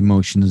feel the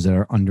emotions that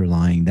are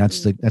underlying.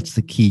 That's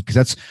the key. Because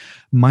that's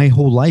my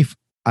whole life.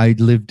 I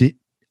lived it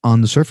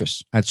on the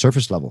surface, at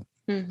surface level.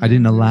 Mm-hmm. I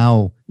didn't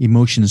allow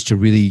emotions to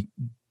really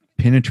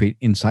penetrate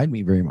inside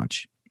me very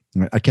much.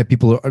 I kept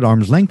people at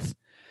arm's length.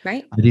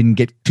 Right. I didn't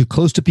get too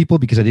close to people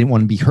because I didn't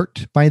want to be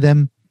hurt by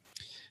them.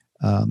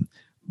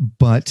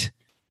 But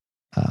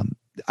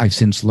I've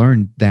since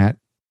learned that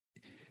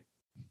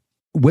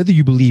whether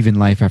you believe in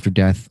life after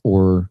death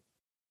or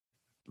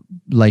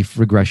life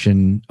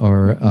regression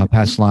or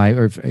past life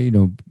or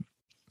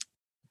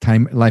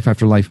time, life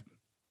after life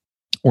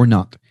or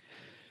not,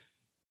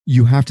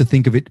 you have to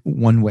think of it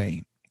one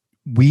way.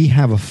 We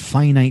have a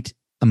finite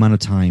amount of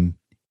time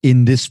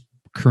in this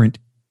current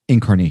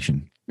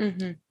incarnation.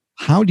 Mm-hmm.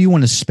 How do you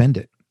want to spend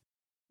it?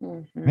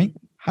 Mm-hmm. Right?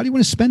 How do you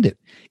want to spend it?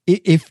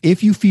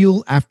 If you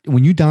feel after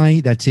when you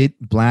die, that's it,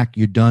 black,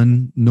 you're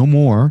done, no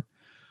more.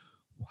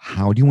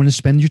 How do you want to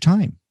spend your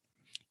time?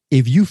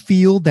 if you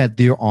feel that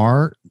there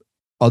are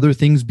other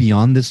things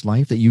beyond this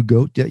life that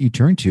you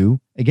turn to,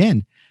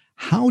 again,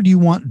 do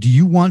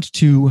you want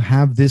to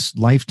have this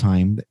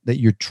lifetime that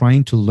you're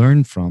trying to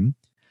learn from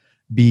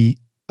be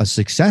a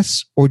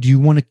success, or do you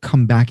want to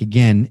come back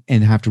again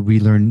and have to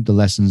relearn the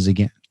lessons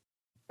again?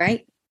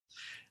 Right.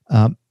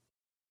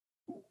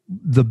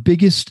 The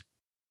biggest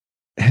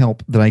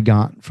help that I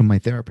got from my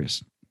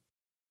therapist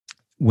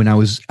when I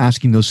was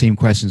asking those same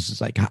questions is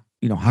like,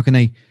 how can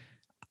I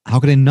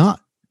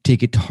not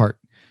take it to heart?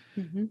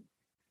 Mm-hmm.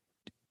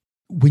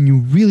 When you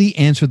really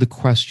answer the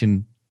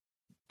question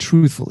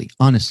truthfully,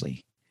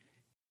 honestly,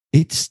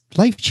 it's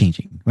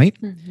life-changing, right?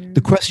 Mm-hmm.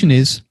 The question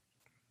is,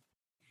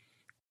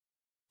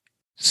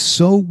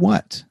 so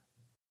what?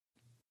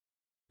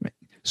 Right.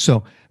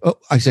 So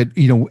I said,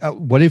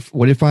 what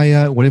if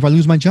I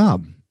lose my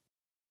job?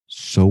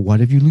 So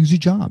what if you lose your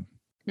job?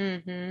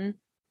 Mm-hmm.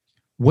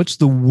 What's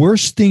the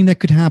worst thing that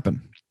could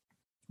happen?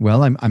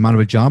 Well, I'm out of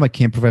a job. I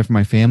can't provide for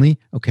my family.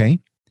 Okay.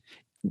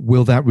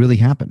 Will that really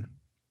happen?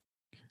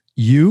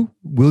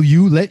 Will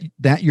you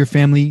let your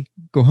family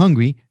go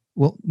hungry?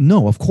 Well,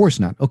 no, of course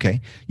not.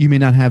 Okay. You may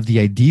not have the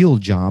ideal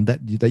job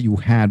that you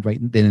had right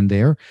then and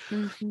there,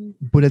 Mm-hmm.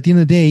 but at the end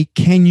of the day,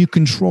 can you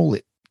control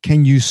it?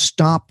 Can you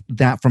stop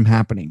that from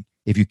happening?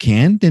 If you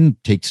can, then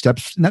take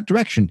steps in that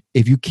direction.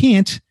 If you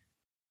can't,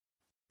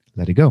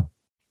 let it go.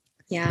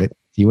 Yeah.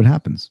 See what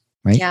happens.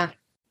 Right. Yeah.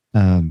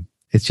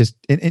 It's just,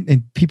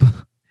 and people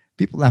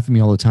laugh at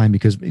me all the time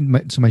because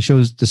my show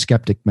is The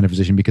Skeptic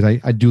Metaphysician, because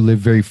I do live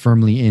very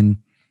firmly in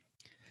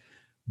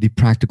the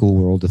practical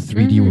world, the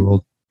 3D Mm-hmm.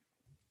 world.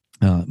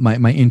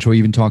 My intro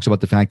even talks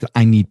about the fact that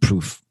I need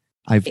proof.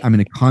 I'm in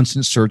a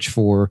constant search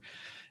for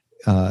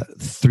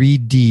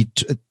 3D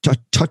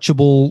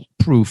touchable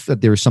proof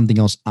that there is something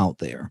else out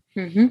there.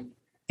 Mm-hmm.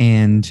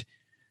 And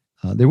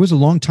there was a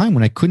long time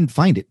when I couldn't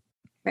find it.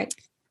 Right.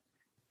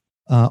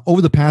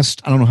 Over the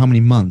past, I don't know how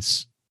many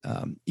months,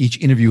 each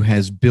interview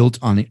has built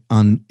on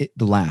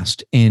the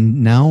last.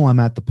 And now I'm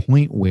at the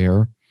point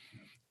where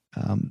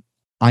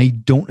I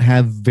don't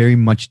have very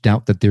much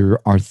doubt that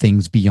there are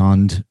things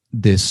beyond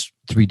this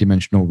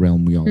three-dimensional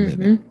realm we all live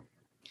in.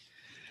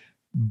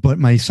 But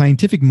my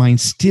scientific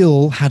mind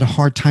still had a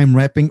hard time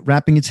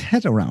wrapping its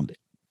head around it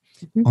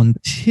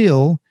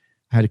until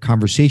I had a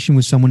conversation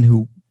with someone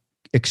who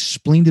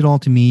explained it all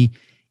to me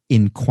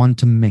in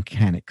quantum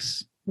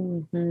mechanics.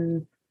 Mm-hmm.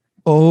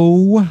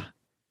 Oh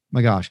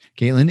my gosh,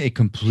 Caitlin, it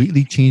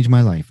completely changed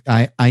my life.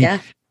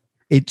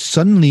 It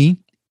suddenly,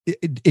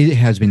 it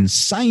has been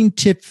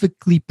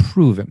scientifically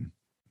proven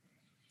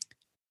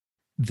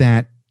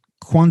that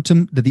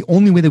the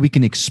only way that we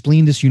can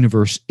explain this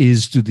universe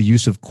is through the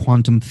use of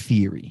quantum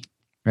theory,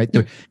 right?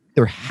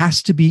 There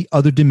has to be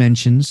other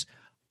dimensions.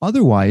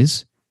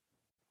 Otherwise,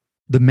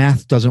 the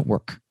math doesn't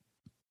work.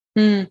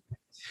 Mm.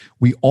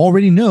 We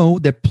already know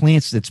that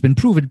it's been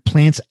proven,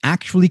 plants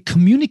actually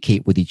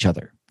communicate with each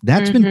other.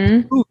 That's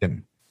been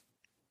proven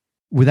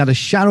without a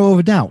shadow of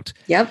a doubt.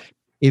 Yep.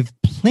 If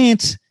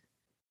plants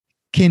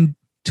can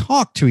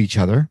talk to each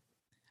other,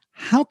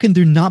 how can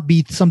there not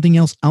be something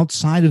else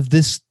outside of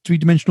this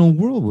three-dimensional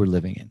world we're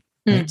living in?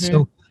 Right?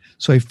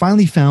 So I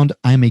finally found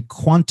I'm a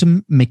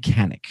quantum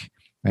mechanic,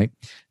 right?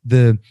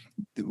 The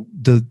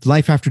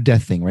life after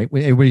death thing, right?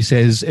 When everybody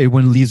says,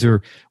 everyone leaves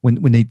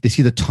when they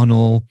see the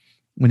tunnel,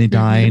 when they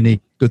die and they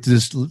go through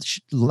this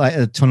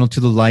tunnel to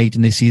the light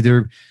and they see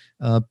their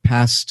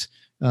past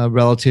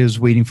relatives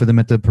waiting for them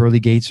at the pearly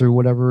gates or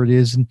whatever it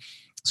is. And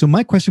so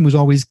my question was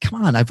always,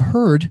 come on, I've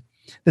heard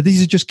that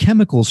these are just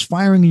chemicals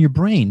firing in your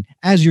brain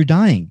as you're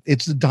dying.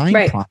 It's the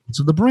dying process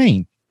of the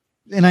brain.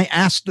 And I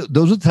asked,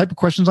 those are the type of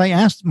questions I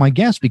asked my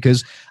guests,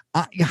 because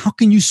how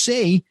can you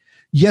say,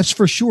 yes,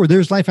 for sure,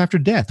 there's life after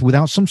death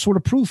without some sort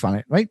of proof on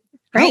it, right?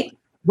 Right.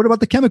 What about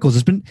the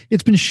chemicals?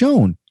 It's been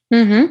shown.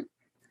 Mm-hmm.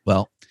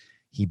 Well,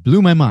 he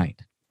blew my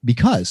mind,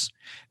 because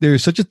there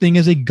is such a thing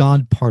as a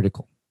God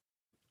particle.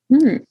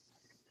 Mm.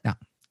 Now,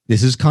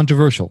 this is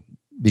controversial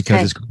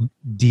because it's called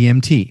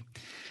DMT.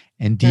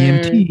 And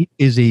DMT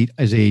is an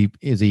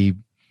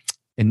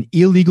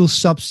illegal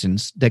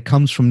substance that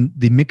comes from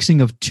the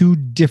mixing of two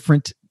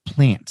different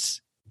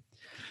plants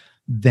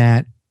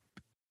that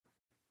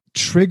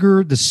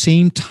trigger the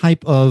same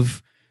type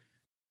of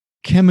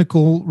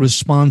chemical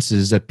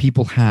responses that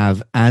people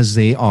have as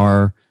they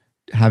are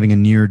having a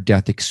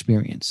near-death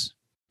experience.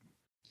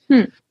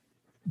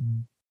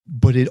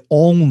 But it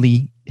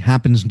only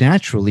happens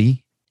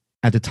naturally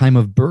at the time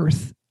of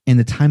birth and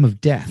the time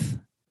of death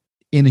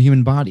in the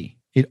human body.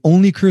 It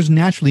only occurs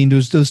naturally in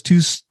those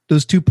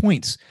two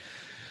points.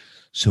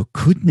 So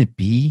couldn't it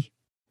be,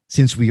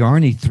 since we are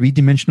in a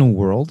three-dimensional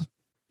world,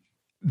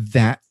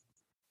 that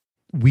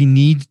we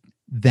need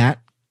that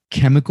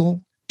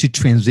chemical to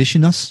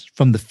transition us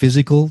from the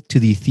physical to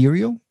the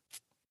ethereal?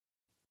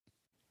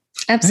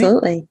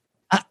 Absolutely.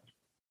 Right?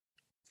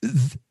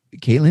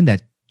 Caitlin,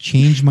 that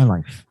changed my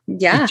life.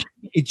 Yeah.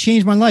 It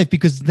changed my life,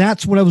 because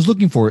that's what I was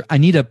looking for. I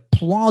need a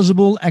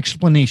plausible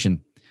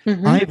explanation.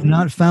 I have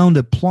not found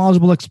a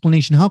plausible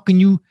explanation. How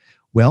can you?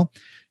 Well,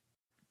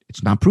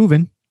 it's not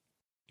proven,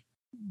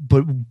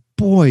 but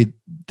boy,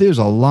 there's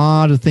a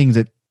lot of things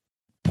that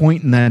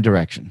point in that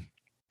direction.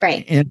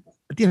 Right. And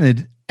at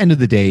the end of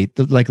the day,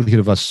 the likelihood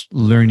of us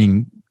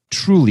learning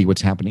truly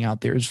what's happening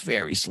out there is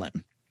very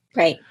slim.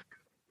 Right.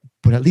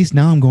 But at least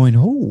now I'm going,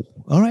 oh,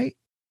 all right,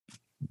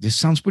 this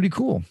sounds pretty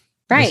cool.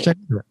 Right.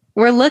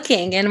 We're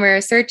looking and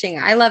we're searching.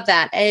 I love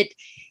that. It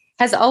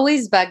has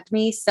always bugged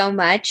me so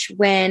much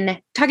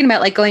when talking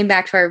about like going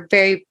back to our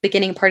very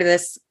beginning part of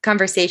this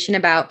conversation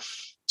about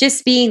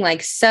just being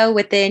like so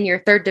within your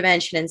third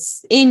dimension and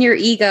in your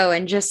ego,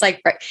 and just like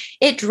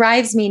it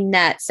drives me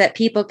nuts that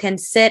people can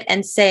sit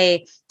and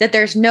say that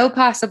there's no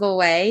possible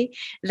way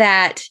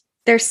that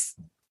there's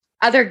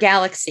other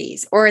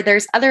galaxies or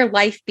there's other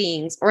life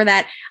beings or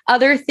that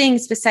other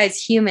things besides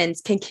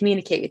humans can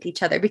communicate with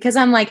each other. Because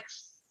I'm like,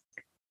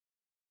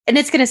 and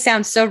it's going to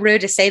sound so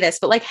rude to say this,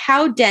 but like,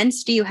 how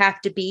dense do you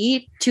have to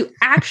be to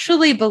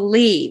actually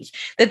believe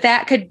that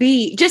that could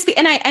be just be?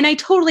 And I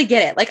totally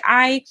get it. Like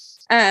I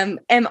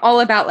am all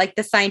about like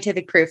the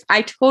scientific proof.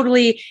 I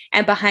totally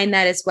am behind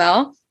that as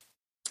well.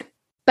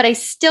 But I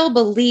still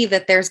believe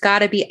that there's got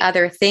to be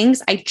other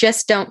things. I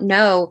just don't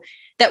know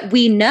that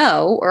we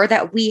know or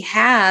that we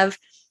have,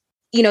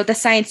 the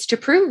science to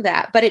prove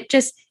that. But it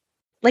just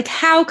like,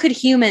 how could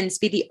humans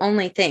be the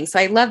only thing? So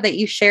I love that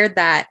you shared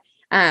that.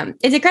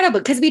 It's incredible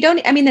because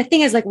the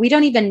thing is like, we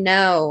don't even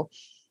know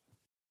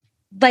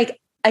like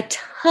a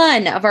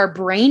ton of our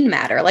brain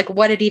matter, like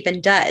what it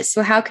even does.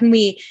 So how can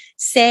we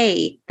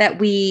say that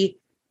we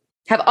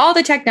have all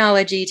the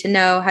technology to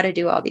know how to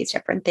do all these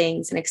different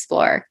things and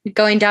explore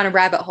going down a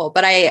rabbit hole?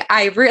 But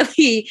I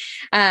really,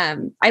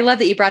 I love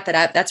that you brought that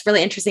up. That's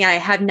really interesting. I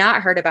have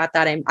not heard about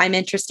that. I'm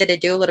interested to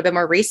do a little bit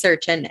more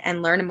research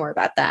and learn more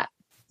about that.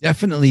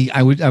 Definitely.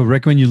 I would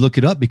recommend you look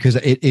it up because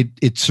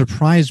it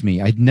surprised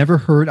me. I'd never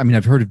heard,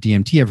 I've heard of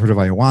DMT, I've heard of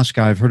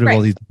ayahuasca, I've heard of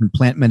all these different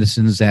plant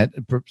medicines that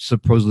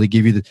supposedly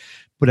give you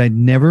but I'd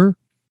never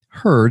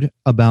heard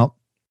about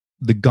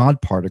the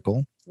God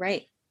particle.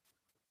 Right.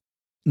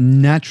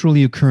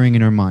 Naturally occurring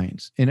in our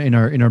minds, in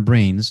our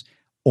brains,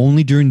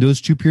 only during those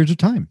two periods of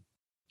time,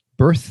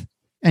 birth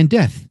and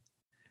death.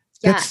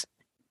 Yeah.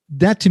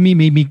 That to me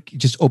made me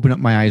just open up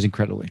my eyes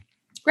incredibly.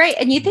 Right.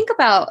 And you think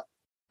about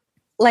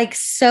like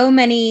so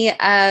many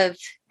to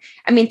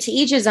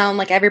each his own,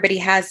 like everybody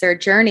has their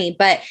journey,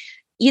 but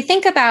you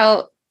think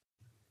about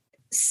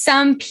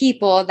some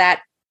people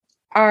that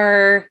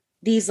are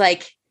these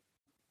like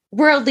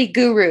worldly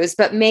gurus,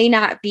 but may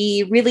not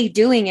be really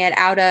doing it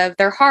out of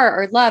their heart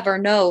or love or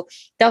no.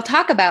 They'll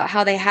talk about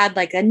how they had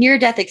like a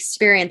near-death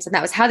experience and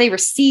that was how they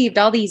received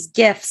all these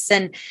gifts.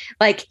 And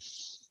like,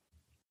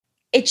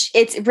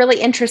 it's really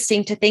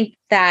interesting to think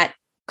that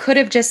could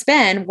have just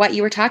been what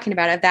you were talking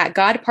about of that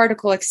God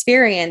particle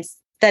experience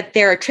that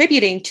they're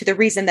attributing to the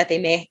reason that they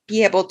may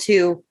be able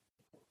to,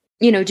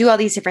 do all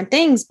these different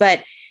things.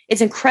 But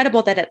it's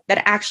incredible that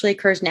that actually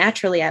occurs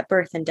naturally at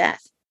birth and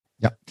death.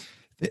 Yeah.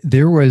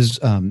 There was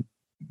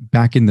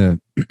back in the,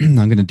 I'm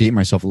going to date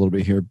myself a little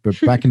bit here, but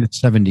back in the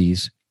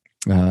 70s,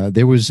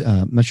 there was,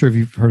 I'm not sure if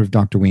you've heard of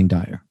Dr. Wayne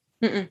Dyer.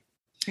 I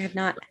have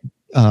not.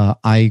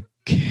 I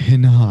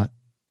cannot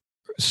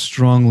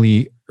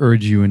strongly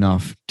urge you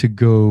enough to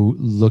go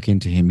look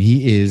into him.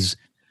 He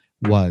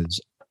was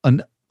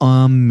an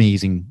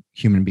amazing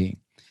human being.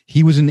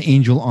 He was an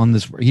angel on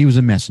this. He was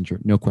a messenger,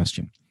 no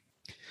question.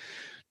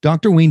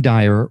 Dr. Wayne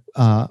Dyer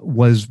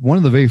was one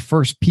of the very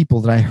first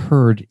people that I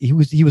heard. He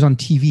was on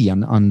TV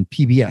on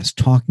PBS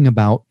talking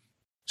about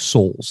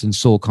souls and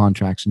soul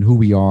contracts and who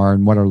we are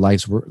and what our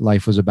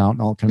life was about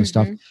and all kind of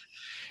stuff.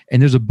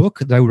 And there's a book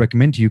that I would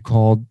recommend to you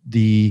called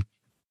The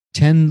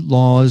 10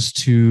 Laws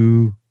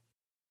to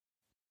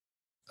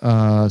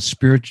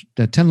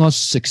the 10 Laws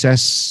to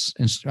Success.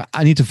 And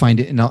I need to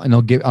find it and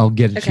I'll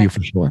get it to you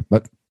for sure.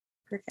 But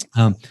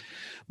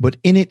but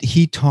in it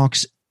he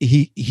talks.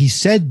 He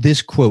said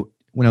this quote.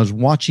 When I was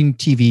watching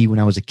TV when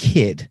I was a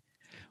kid,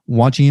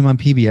 watching him on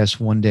PBS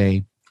one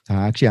day,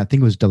 actually, I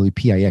think it was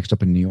WPIX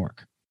up in New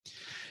York.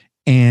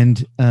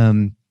 And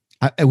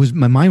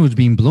my mind was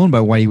being blown by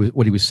what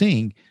he was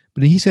saying.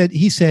 But he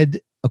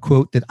said a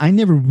quote that I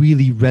never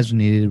really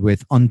resonated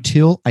with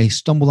until I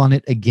stumbled on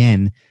it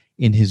again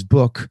in his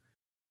book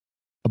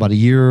about a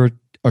year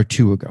or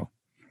two ago.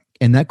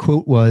 And that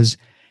quote was,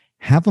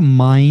 "Have a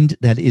mind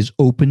that is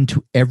open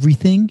to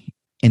everything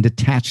and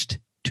attached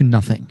to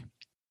nothing."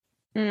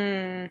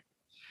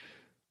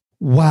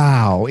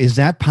 Wow. Is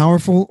that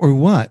powerful or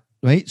what?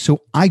 Right.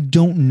 So I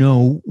don't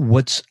know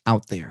what's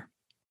out there,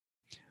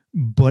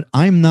 but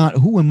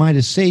who am I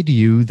to say to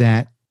you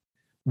that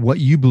what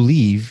you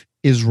believe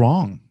is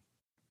wrong?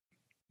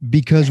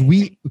 Because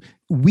we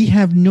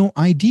have no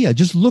idea.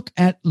 Just look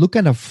at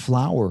a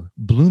flower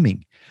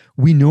blooming.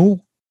 We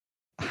know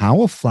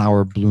how a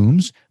flower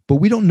blooms, but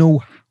we don't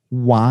know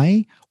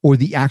why or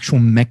the actual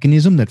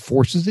mechanism that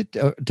forces it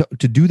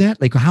to do that.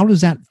 Like, how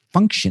does that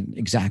function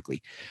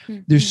exactly?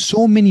 There's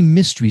so many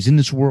mysteries in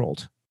this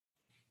world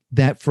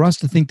that for us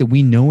to think that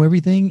we know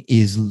everything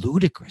is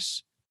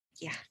ludicrous.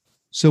 Yeah.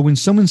 So when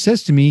someone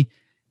says to me,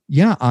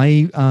 yeah,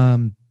 I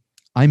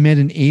met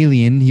an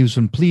alien, he was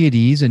from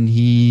Pleiades and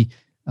he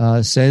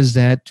says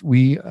that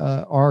we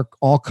are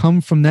all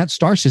come from that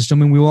star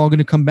system, and we're all going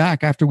to come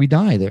back after we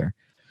die there.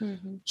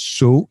 Mm-hmm.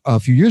 So a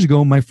few years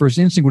ago, my first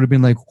instinct would have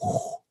been like,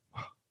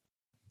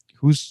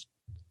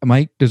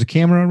 there's a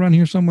camera around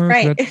here somewhere?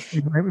 Right.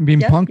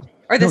 Being punked?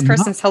 Or this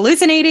person's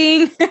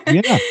hallucinating.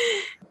 Yeah.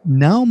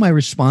 Now my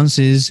response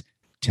is,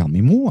 tell me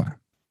more.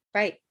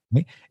 Right.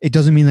 It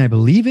doesn't mean that I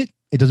believe it.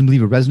 It doesn't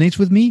mean it resonates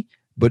with me,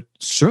 but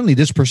certainly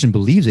this person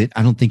believes it.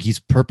 I don't think he's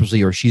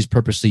purposely or she's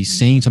purposely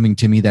saying something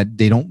to me that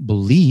they don't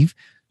believe.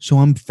 So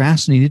I'm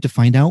fascinated to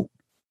find out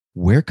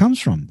where it comes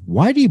from.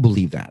 Why do you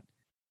believe that?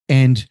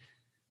 And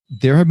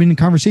there have been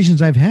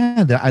conversations I've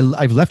had that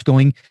I've left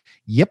going,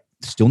 yep,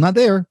 still not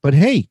there, but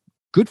hey,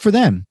 good for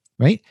them.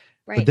 Right.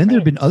 But then there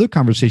have been other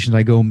conversations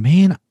I go,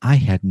 man, I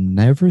had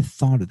never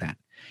thought of that.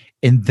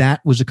 And that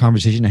was a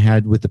conversation I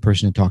had with the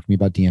person that talked to me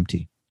about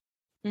DMT.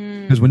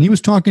 Because when he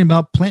was talking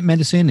about plant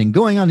medicine and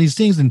going on these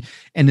things and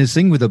this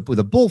thing with a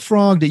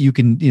bullfrog that you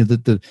can,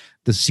 the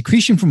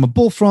secretion from a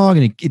bullfrog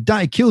and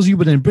it kills you,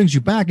 but then it brings you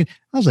back. And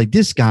I was like,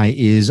 this guy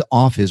is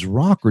off his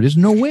rocker. There's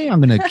no way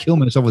I'm going to kill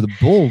myself with a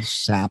bull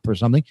sap or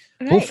something,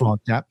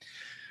 bullfrog sap.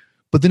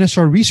 But then I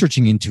started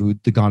researching into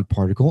the God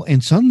particle,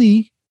 and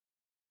suddenly,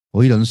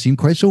 he doesn't seem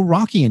quite so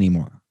rocky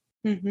anymore.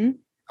 Mm-hmm.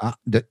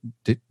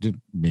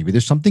 Maybe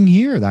there's something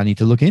here that I need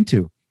to look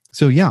into.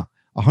 So yeah,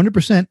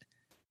 100%.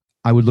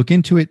 I would look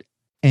into it,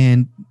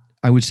 and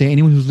I would say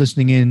anyone who's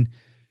listening in,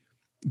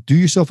 do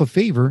yourself a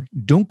favor.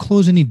 Don't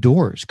close any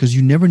doors, because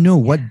you never know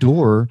what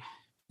door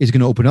is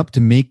going to open up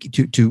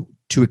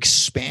to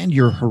expand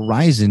your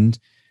horizon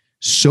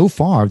so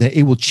far that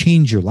it will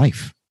change your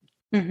life.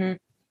 Mm-hmm.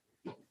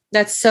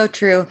 That's so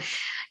true.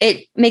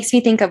 It makes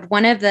me think of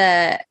one of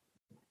the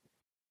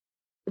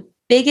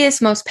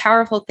biggest, most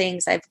powerful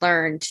things I've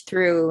learned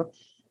through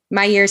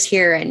my years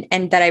here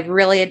and that I've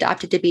really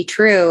adopted to be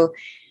true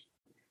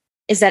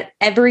is that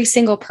every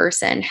single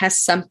person has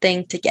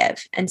something to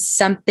give and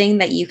something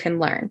that you can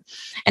learn.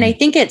 And I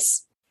think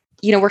it's,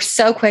 we're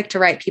so quick to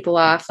write people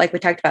off, like we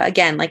talked about,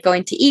 again, like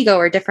going to ego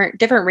or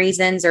different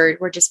reasons, or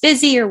we're just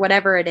busy or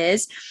whatever it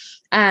is.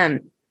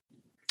 But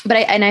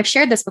I've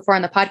shared this before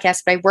on the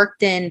podcast, but I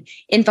worked in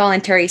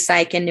involuntary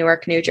psych in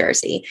Newark, New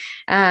Jersey.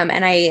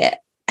 And I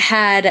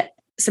had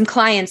some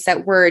clients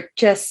that were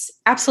just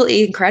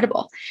absolutely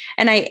incredible.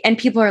 And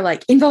people are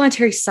like,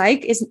 involuntary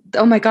psych is,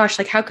 oh my gosh,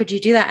 like, how could you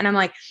do that? And I'm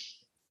like,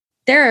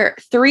 there are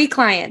 3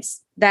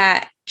 clients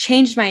that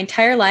changed my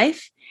entire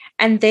life.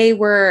 And they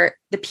were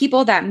the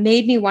people that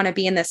made me want to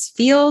be in this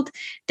field.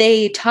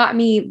 They taught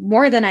me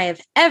more than I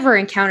have ever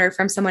encountered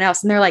from someone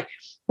else. And they're like,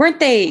 weren't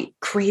they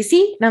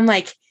crazy? And I'm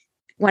like,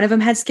 one of them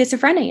had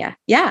schizophrenia.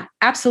 Yeah,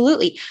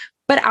 absolutely.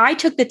 But I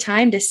took the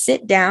time to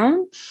sit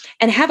down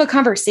and have a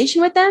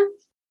conversation with them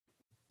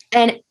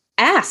and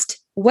asked,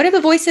 what are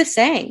the voices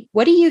saying?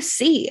 What do you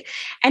see?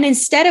 And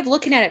instead of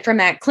looking at it from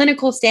that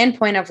clinical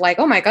standpoint of like,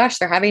 oh my gosh,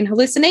 they're having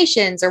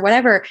hallucinations or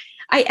whatever,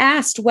 I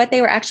asked what they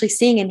were actually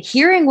seeing, and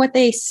hearing what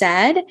they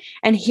said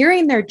and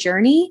hearing their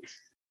journey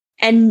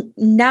and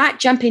not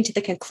jumping to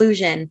the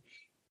conclusion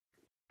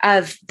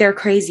of they're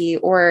crazy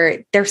or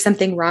there's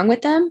something wrong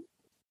with them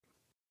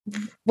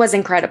was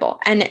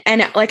incredible. And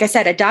like I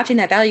said, adopting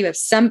that value of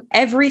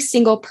every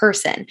single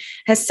person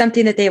has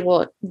something that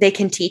they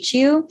can teach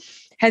you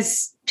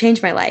has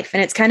changed my life.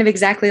 And it's kind of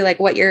exactly like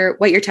what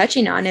you're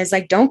touching on is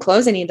like, don't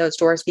close any of those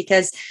doors,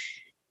 because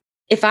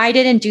if I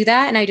didn't do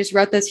that and I just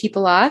wrote those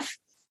people off,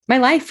 my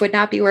life would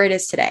not be where it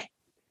is today.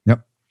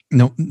 Yep.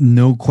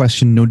 No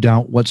question, no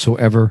doubt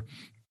whatsoever.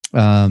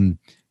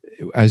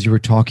 As you were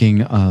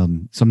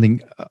talking,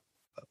 something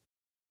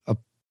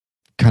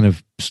kind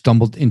of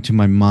stumbled into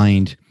my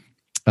mind.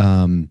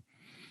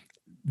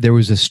 There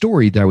was a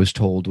story that I was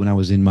told when I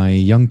was in my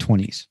young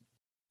 20s.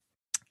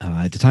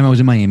 At the time I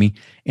was in Miami,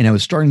 and I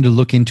was starting to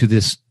look into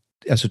this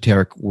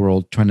esoteric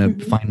world, trying to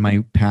find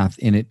my path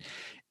in it.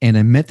 And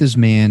I met this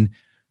man,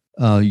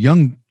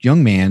 young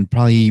man,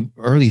 probably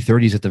early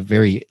 30s at the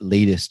very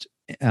latest,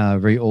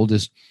 very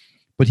oldest,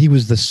 but he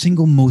was the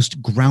single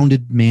most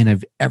grounded man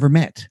I've ever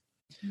met.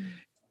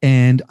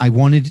 And I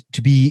wanted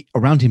to be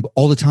around him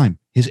all the time.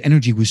 His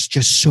energy was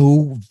just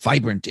so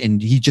vibrant,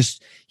 and he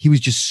was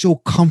just so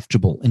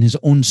comfortable in his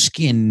own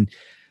skin.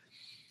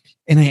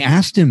 And I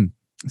asked him,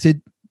 I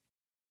said,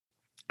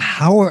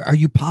 how are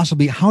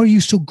you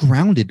so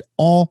grounded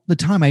all the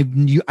time?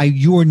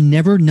 You are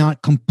never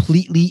not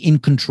completely in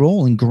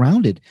control and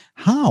grounded.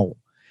 How?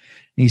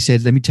 And he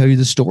said, let me tell you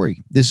the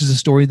story. This is a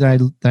story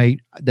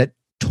that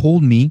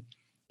told me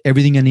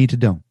everything I need to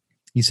know.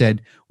 He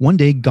said, one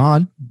day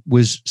God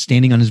was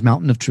standing on his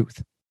mountain of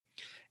truth,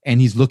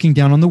 and he's looking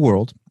down on the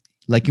world,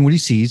 liking what he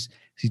sees.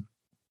 He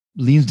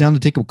leans down to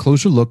take a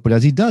closer look, but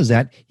as he does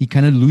that, he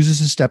kind of loses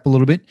his step a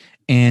little bit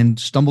and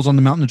stumbles on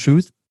the mountain of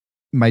truth.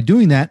 By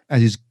doing that,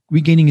 as he's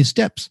regaining his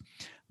steps,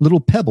 little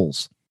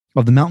pebbles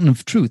of the mountain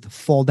of truth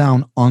fall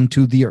down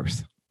onto the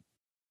earth.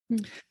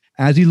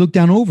 As he looked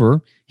down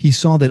over, he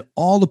saw that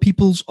all the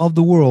peoples of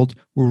the world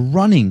were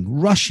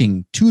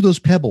rushing to those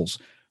pebbles,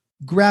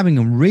 grabbing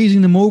them,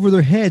 raising them over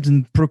their heads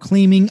and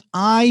proclaiming,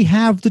 I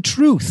have the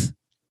truth.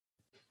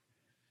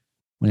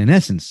 when in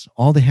essence,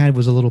 all they had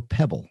was a little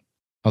pebble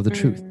of the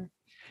truth. Mm.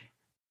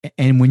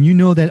 And when you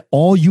know that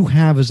all you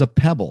have is a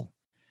pebble,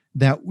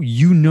 that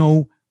you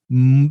know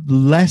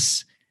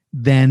less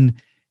than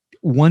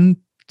 1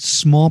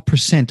 small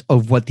 %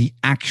 of what the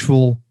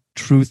actual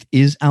truth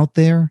is out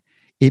there,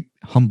 it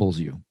humbles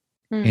you.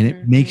 Mm-hmm. And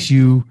it makes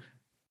you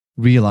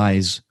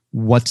realize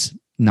what's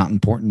not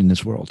important in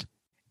this world.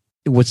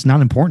 What's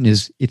not important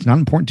is it's not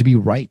important to be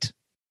right.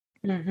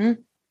 Mm-hmm.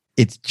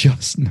 It's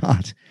just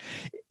not.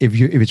 If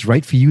it's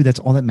right for you, that's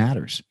all that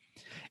matters.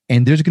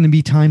 And there's going to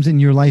be times in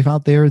your life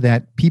out there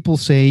that people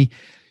say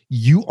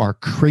you are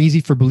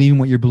crazy for believing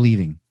what you're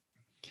believing.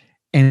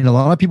 And a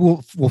lot of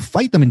people will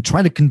fight them and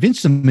try to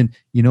convince them. And,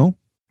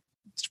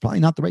 it's probably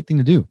not the right thing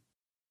to do.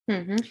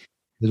 Mm-hmm.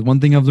 There's one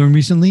thing I've learned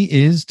recently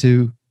is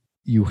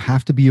you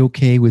have to be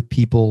okay with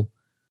people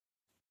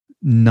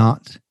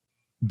not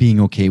being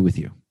okay with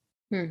you.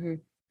 Mm-hmm.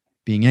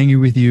 Being angry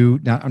with you,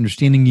 not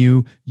understanding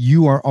you.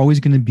 You are always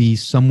going to be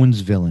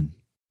someone's villain.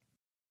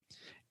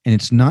 And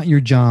it's not your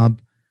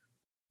job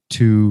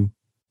to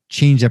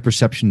change that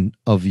perception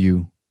of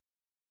you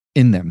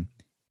in them.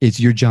 It's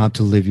your job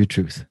to live your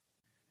truth.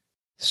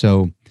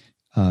 So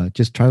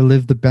just try to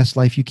live the best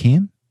life you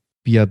can.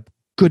 Be a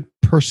good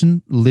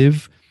person.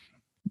 Live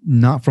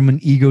not from an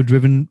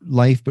ego-driven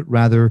life, but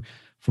rather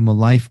from a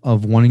life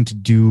of wanting to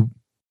do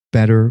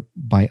better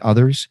by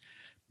others.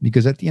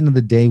 Because at the end of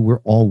the day, we're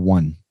all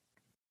one.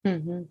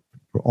 Mm-hmm.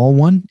 We're all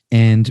one,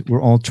 and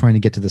we're all trying to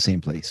get to the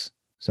same place.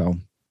 So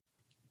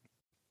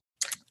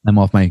I'm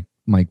off my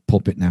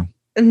pulpit now.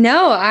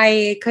 No,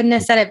 I couldn't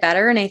have said it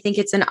better. And I think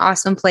it's an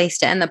awesome place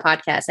to end the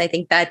podcast. I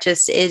think that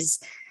just is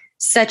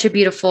such a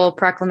beautiful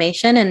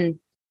proclamation. And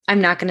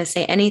I'm not going to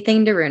say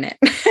anything to ruin it.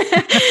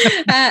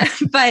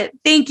 But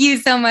thank you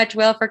so much,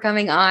 Will, for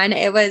coming on.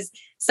 It was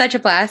such a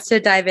blast to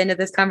dive into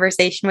this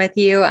conversation with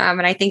you.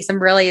 And I think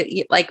some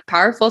really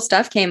powerful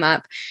stuff came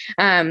up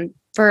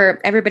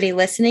for everybody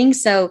listening.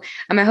 So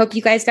I hope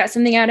you guys got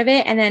something out of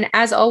it. And then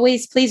as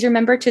always, please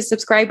remember to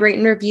subscribe, rate,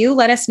 and review.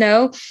 Let us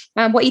know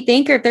what you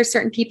think, or if there's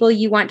certain people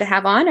you want to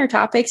have on or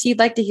topics you'd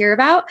like to hear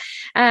about.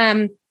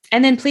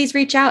 And then please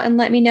reach out and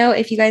let me know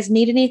if you guys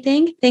need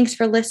anything. Thanks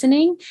for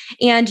listening.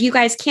 And you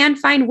guys can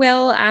find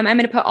Will. I'm going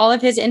to put all of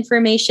his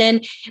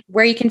information,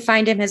 where you can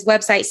find him, his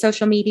website,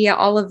 social media,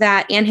 all of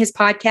that, and his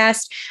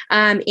podcast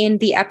in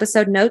the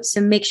episode notes.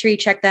 So make sure you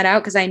check that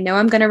out, because I know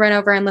I'm going to run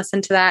over and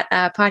listen to that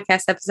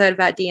podcast episode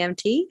about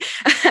DMT.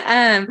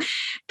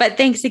 But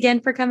thanks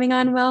again for coming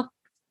on, Will.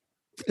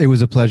 It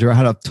was a pleasure. I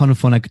had a ton of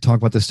fun. I could talk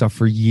about this stuff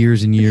for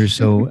years and years.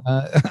 So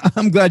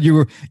I'm glad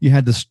you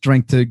had the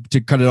strength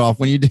to cut it off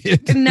when you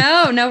did.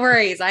 No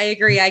worries. I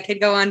agree. I could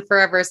go on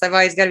forever. So I've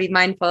always got to be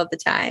mindful of the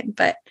time,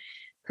 but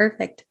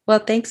perfect. Well,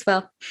 thanks,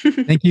 Will.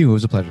 Thank you. It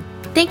was a pleasure.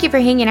 Thank you for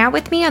hanging out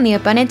with me on the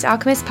Abundance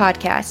Alchemist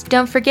podcast.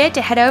 Don't forget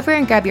to head over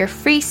and grab your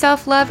free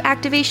self-love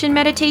activation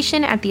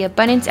meditation at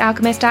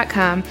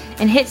theabundancealchemist.com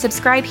and hit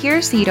subscribe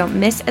here so you don't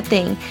miss a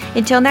thing.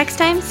 Until next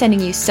time, sending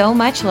you so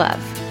much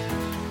love.